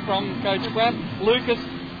from Coach Graff, Lucas,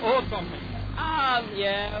 or something.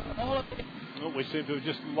 All of it. Well, we seem to have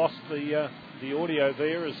just lost the audio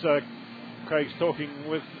there as Craig's talking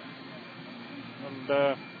with,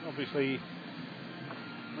 and obviously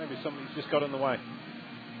maybe something's just got in the way.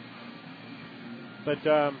 But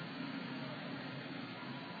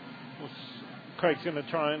Craig's going to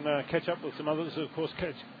try and catch up with some others. Of course,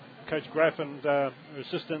 Coach Graff and her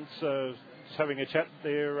assistants just having a chat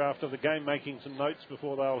there after the game, making some notes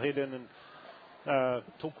before they'll head in and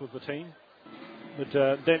talk with the team. But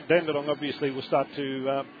Dandenong obviously will start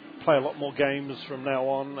to play a lot more games from now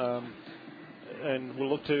on, and we'll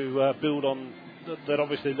look to build on that.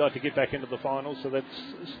 Obviously, they'd like to get back into the finals, so that's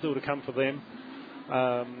still to come for them.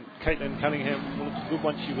 Caitlin Cunningham looked good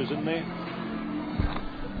once she was in there,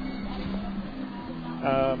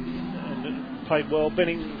 and played well.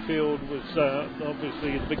 Benningfield was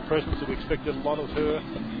obviously a big presence, so we expected a lot of her,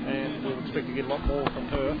 and we'll expect to get a lot more from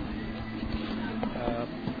her.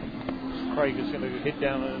 Craig is going to head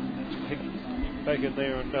down and head back in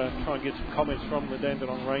there and try and get some comments from the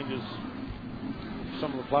Dandenong Rangers,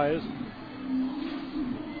 some of the players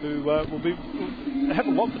who will have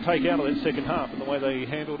a lot to take out of that second half, and the way they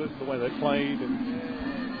handled it, the way they played, and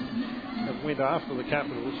went after the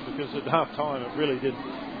Capitals, because at half time it really did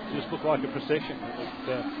just look like a procession.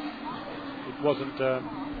 It wasn't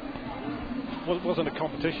wasn't a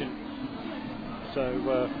competition.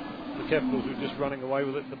 So the Capitals were just running away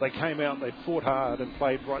with it, but they came out, they fought hard and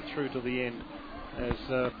played right through to the end.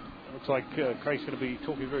 As looks like Craig's going to be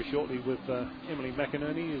talking very shortly with Emily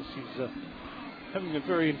McInerney as she's having a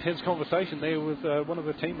very intense conversation there with one of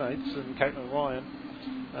her teammates, and Caitlin Ryan,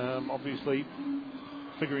 obviously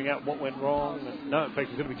figuring out what went wrong. And, no, in fact,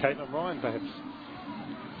 it's going to be Caitlin Ryan perhaps.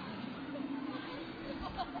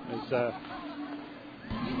 As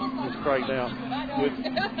Craig now with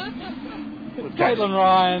Caitlin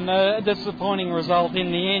Ryan, a disappointing result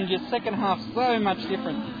in the end. Your second half so much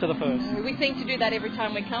different to the first. We seem to do that every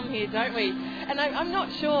time we come here, don't we? And I'm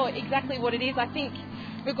not sure exactly what it is. I think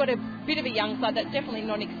we've got a bit of a young side. That's definitely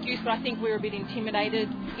not an excuse, but I think we were a bit intimidated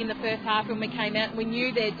in the first half when we came out. We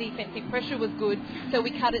knew their defensive pressure was good, so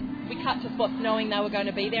we cut to spots knowing they were going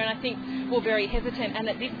to be there, and I think we're very hesitant. And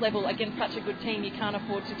at this level, against such a good team, you can't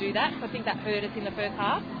afford to do that. So I think that hurt us in the first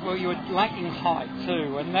half. Well, you were lacking height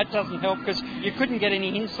too, and that doesn't help because you couldn't get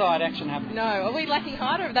any inside action happening. No, are we lacking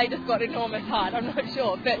height, or have they just got enormous height? I'm not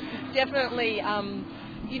sure, but definitely,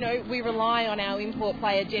 we rely on our import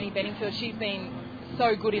player Jenny Benningfield. She's been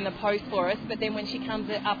so good in the post for us, but then when she comes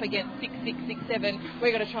up against 6'6", 6'7",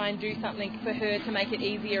 we're going to try and do something for her to make it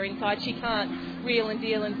easier inside. She can't reel and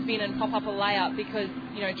deal and spin and pop up a layup because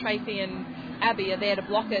Tracy and Abby are there to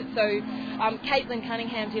block it. So Caitlin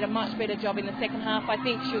Cunningham did a much better job in the second half. I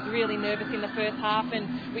think she was really nervous in the first half,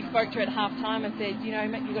 and we spoke to her at half time and said,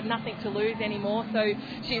 you've got nothing to lose anymore. So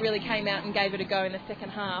she really came out and gave it a go in the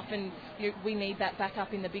second half, and we need that back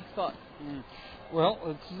up in the big spot. Well,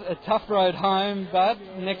 it's a tough road home, but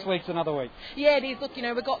next week's another week. Yeah, it is. Look,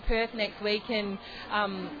 we've got Perth next week, and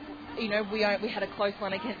we had a close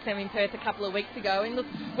one against them in Perth a couple of weeks ago. And look,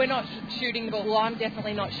 we're not shooting the ball. Well, I'm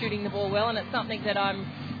definitely not shooting the ball well, and it's something that I'm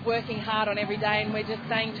working hard on every day, and we're just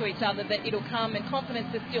saying to each other that it'll come, and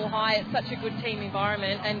confidence is still high. It's such a good team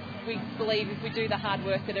environment, and we believe if we do the hard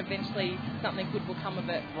work that eventually something good will come of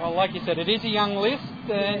it. Well, like you said, it is a young list,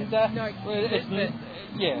 and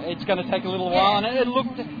it's going to take a little while. And it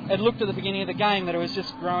looked at the beginning of the game that it was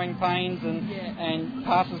just growing pains and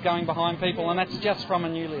passes going behind people, and that's just from a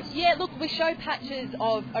new list. Yeah, look, we show patches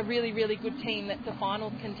of a really, really good team that's a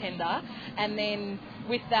finals contender, and then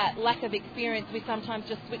with that lack of experience, we sometimes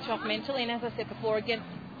just switch off mentally. And as I said before, against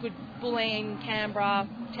good bullying, Canberra,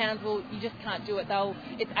 Townsville, you just can't do it.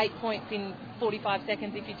 It's 8 points in 45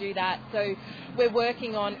 seconds if you do that. So we're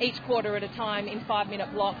working on each quarter at a time in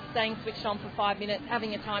 5-minute blocks, staying switched on for 5 minutes,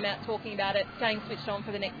 having a timeout, talking about it, staying switched on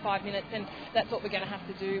for the next 5 minutes, and that's what we're going to have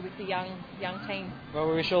to do with the young team. Well,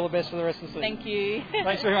 we wish you all the best for the rest of the season. Thank you.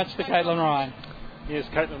 Thanks very much to Caitlin Ryan. Yes,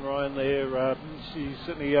 Caitlin Ryan there. She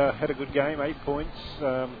certainly had a good game, 8 points.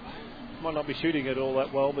 Might not be shooting it all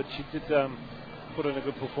that well, but she did put in a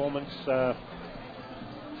good performance.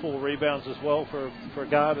 4 rebounds as well for a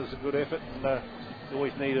guard is a good effort, and you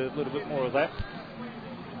always need a little bit more of that.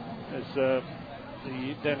 As the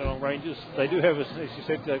Dandenong Rangers, they do have, as you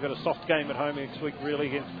said, they've got a soft game at home next week, really,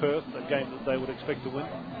 against Perth, a game that they would expect to win.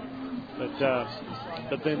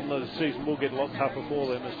 But then the season will get a lot tougher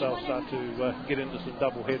for them as they'll start to get into some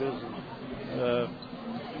double headers and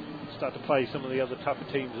start to play some of the other tougher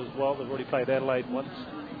teams as well. They've already played Adelaide once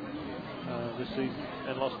this season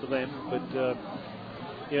and lost to them, but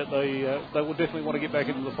they will definitely want to get back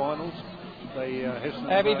into the finals. They have some,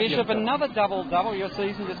 Abby Bishop, another double. Your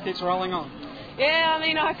season just keeps rolling on. Yeah, I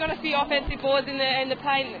mean, I got a few offensive boards in the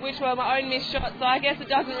paint, which were my own missed shots, so I guess it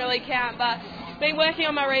doesn't really count, but been working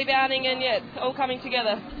on my rebounding, and it's all coming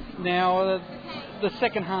together. Now, the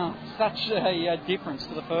second half, such a difference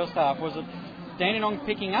to the first half. Was it Dandenong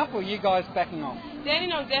picking up, or you guys backing off?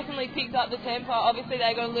 Dandenong definitely picked up the tempo. Obviously,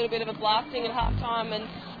 they got a little bit of a blasting at half-time,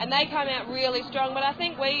 and they came out really strong, but I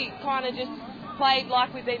think we kind of just played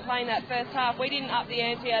like we've been playing that first half. We didn't up the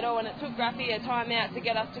ante at all, and it took Graffy a timeout to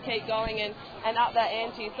get us to keep going and up that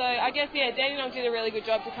ante. So I guess, Dandenong did a really good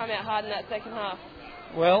job to come out hard in that second half.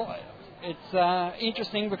 Well, it's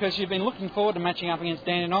interesting because you've been looking forward to matching up against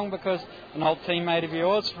Dandenong because an old teammate of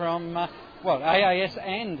yours from AAS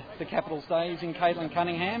and the Capitals days in Caitlin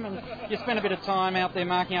Cunningham, and you spent a bit of time out there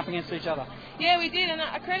marking up against each other. Yeah, we did, and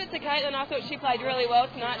a credit to Caitlin. I thought she played really well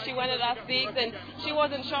tonight. She went at us bigs, and she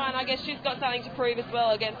wasn't shy, and I guess she's got something to prove as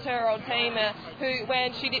well against her old team,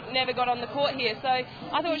 when she never got on the court here. So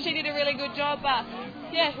I thought she did a really good job, but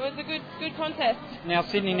it was a good contest. Now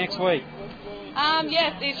Sydney next week.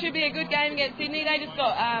 Yes, it should be a good game against Sydney. They just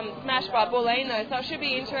got smashed by Bulleen though, so it should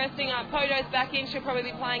be interesting. Podo's back in. She'll probably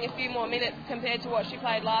be playing a few more minutes compared to what she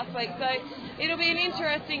played last week. So it'll be an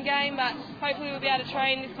interesting game, but hopefully we'll be able to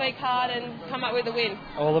train this week hard and come up with a win.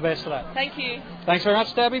 All the best for that. Thank you. Thanks very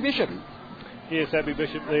much, Abby Bishop. Yes, Abby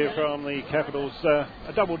Bishop there from the Capitals.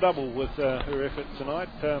 A double-double with her effort tonight.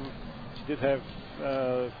 She did have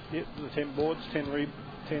the 10 boards, 10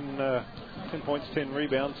 points, 10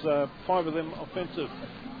 rebounds, 5 of them offensive.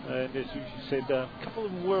 And as you said, a couple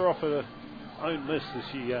of them were off her own miss as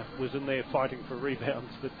she was in there fighting for rebounds.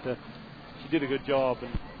 But she did a good job,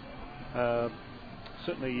 and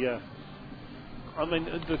certainly, I mean,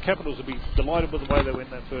 the Capitals will be delighted with the way they went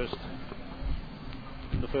in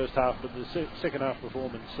the first half, but the second half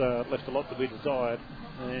performance left a lot to be desired,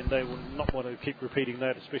 and they will not want to keep repeating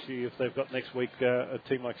that, especially if they've got next week a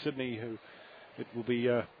team like Sydney, who it will be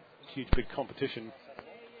a huge big competition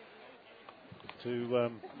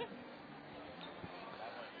to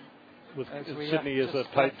with Sydney as a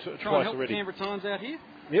played twice already. Canberra Times out here.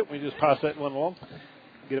 Yep, we just pass that one along,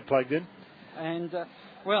 get it plugged in. And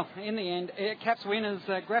well, in the end, Caps winners.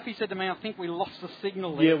 Graffy said to me, I think we lost the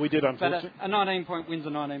signal there. Yeah, we did, unfortunately. But a 19-point win's a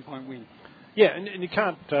 19-point win. Yeah, and you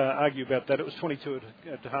can't argue about that. It was 22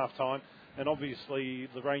 at half time, and obviously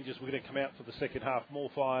the Rangers were going to come out for the second half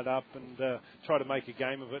more fired up and try to make a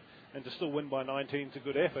game of it, and to still win by 19 is a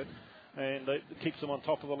good effort, and it keeps them on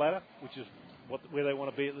top of the ladder, which is where they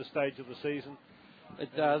want to be at this stage of the season.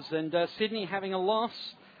 It does, and Sydney having a loss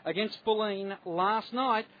against Bulleen last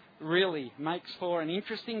night really makes for an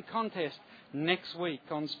interesting contest next week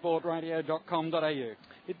on sportradio.com.au.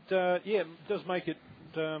 It does make it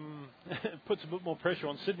puts a bit more pressure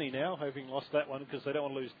on Sydney now, having lost that one, because they don't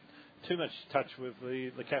want to lose too much touch with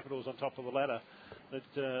the Capitals on top of the ladder.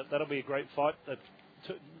 That'll be a great fight.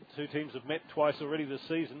 Two teams have met twice already this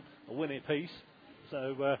season, a win apiece.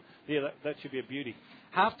 So that should be a beauty.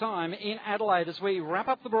 Half-time in Adelaide as we wrap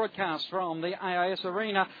up the broadcast from the AIS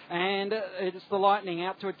Arena, and it's the Lightning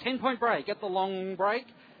out to a 10-point break at the long break.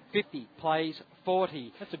 50 plays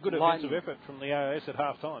 40. That's a good offensive effort from the AIS at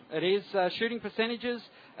half-time. It is. Shooting percentages,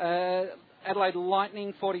 Adelaide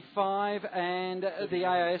Lightning 45 and the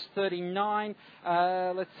AIS 39.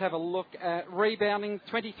 Let's have a look at rebounding,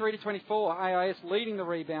 23 to 24. AIS leading the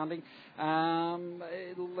rebounding.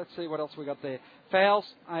 Let's see what else we got there. Fouls,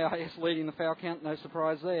 AIS leading the foul count, no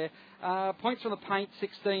surprise there. Points from the paint,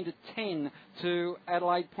 16 to 10 to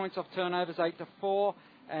Adelaide. Points off turnovers, 8 to 4.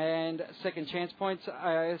 And second chance points,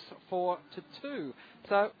 AIS 4 to 2.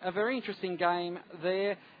 So a very interesting game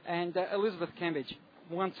there. And Elizabeth Cambridge,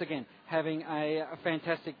 once again, having a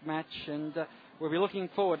fantastic match. And we'll be looking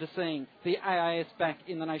forward to seeing the AIS back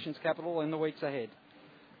in the nation's capital in the weeks ahead.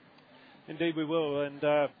 Indeed we will, and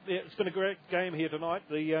it's been a great game here tonight.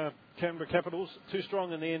 The Canberra Capitals, too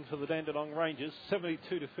strong in the end for the Dandenong Rangers,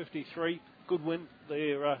 72 to 53, good win.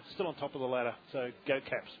 They're still on top of the ladder, so go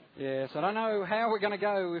Caps. Yes, I don't know how we're going to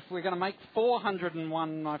go if we're going to make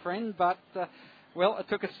 401, my friend, but, well, it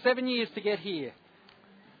took us 7 years to get here.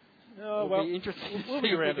 Oh, It'll be interesting. We'll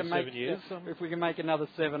be around in 7 years. If we can make another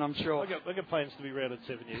 7, I'm sure. I've got plans to be around in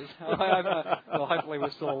 7 years. Well, hopefully we're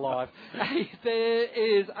still alive. Hey, there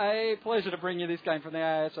is a pleasure to bring you this game from the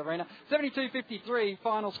AIS Arena. 72-53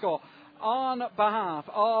 final score. On behalf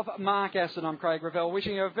of Mark Aston, I'm Craig Revell,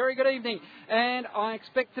 wishing you a very good evening. And I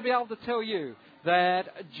expect to be able to tell you that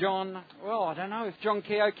I don't know if John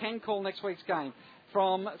Keogh can call next week's game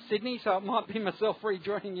from Sydney, so it might be myself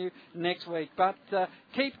rejoining you next week. But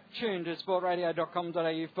keep tuned to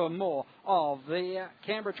sportradio.com.au for more of the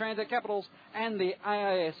Canberra Transit Capitals and the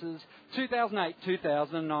AIS's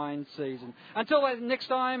 2008-2009 season. Until next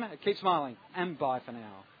time, keep smiling and bye for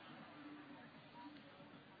now.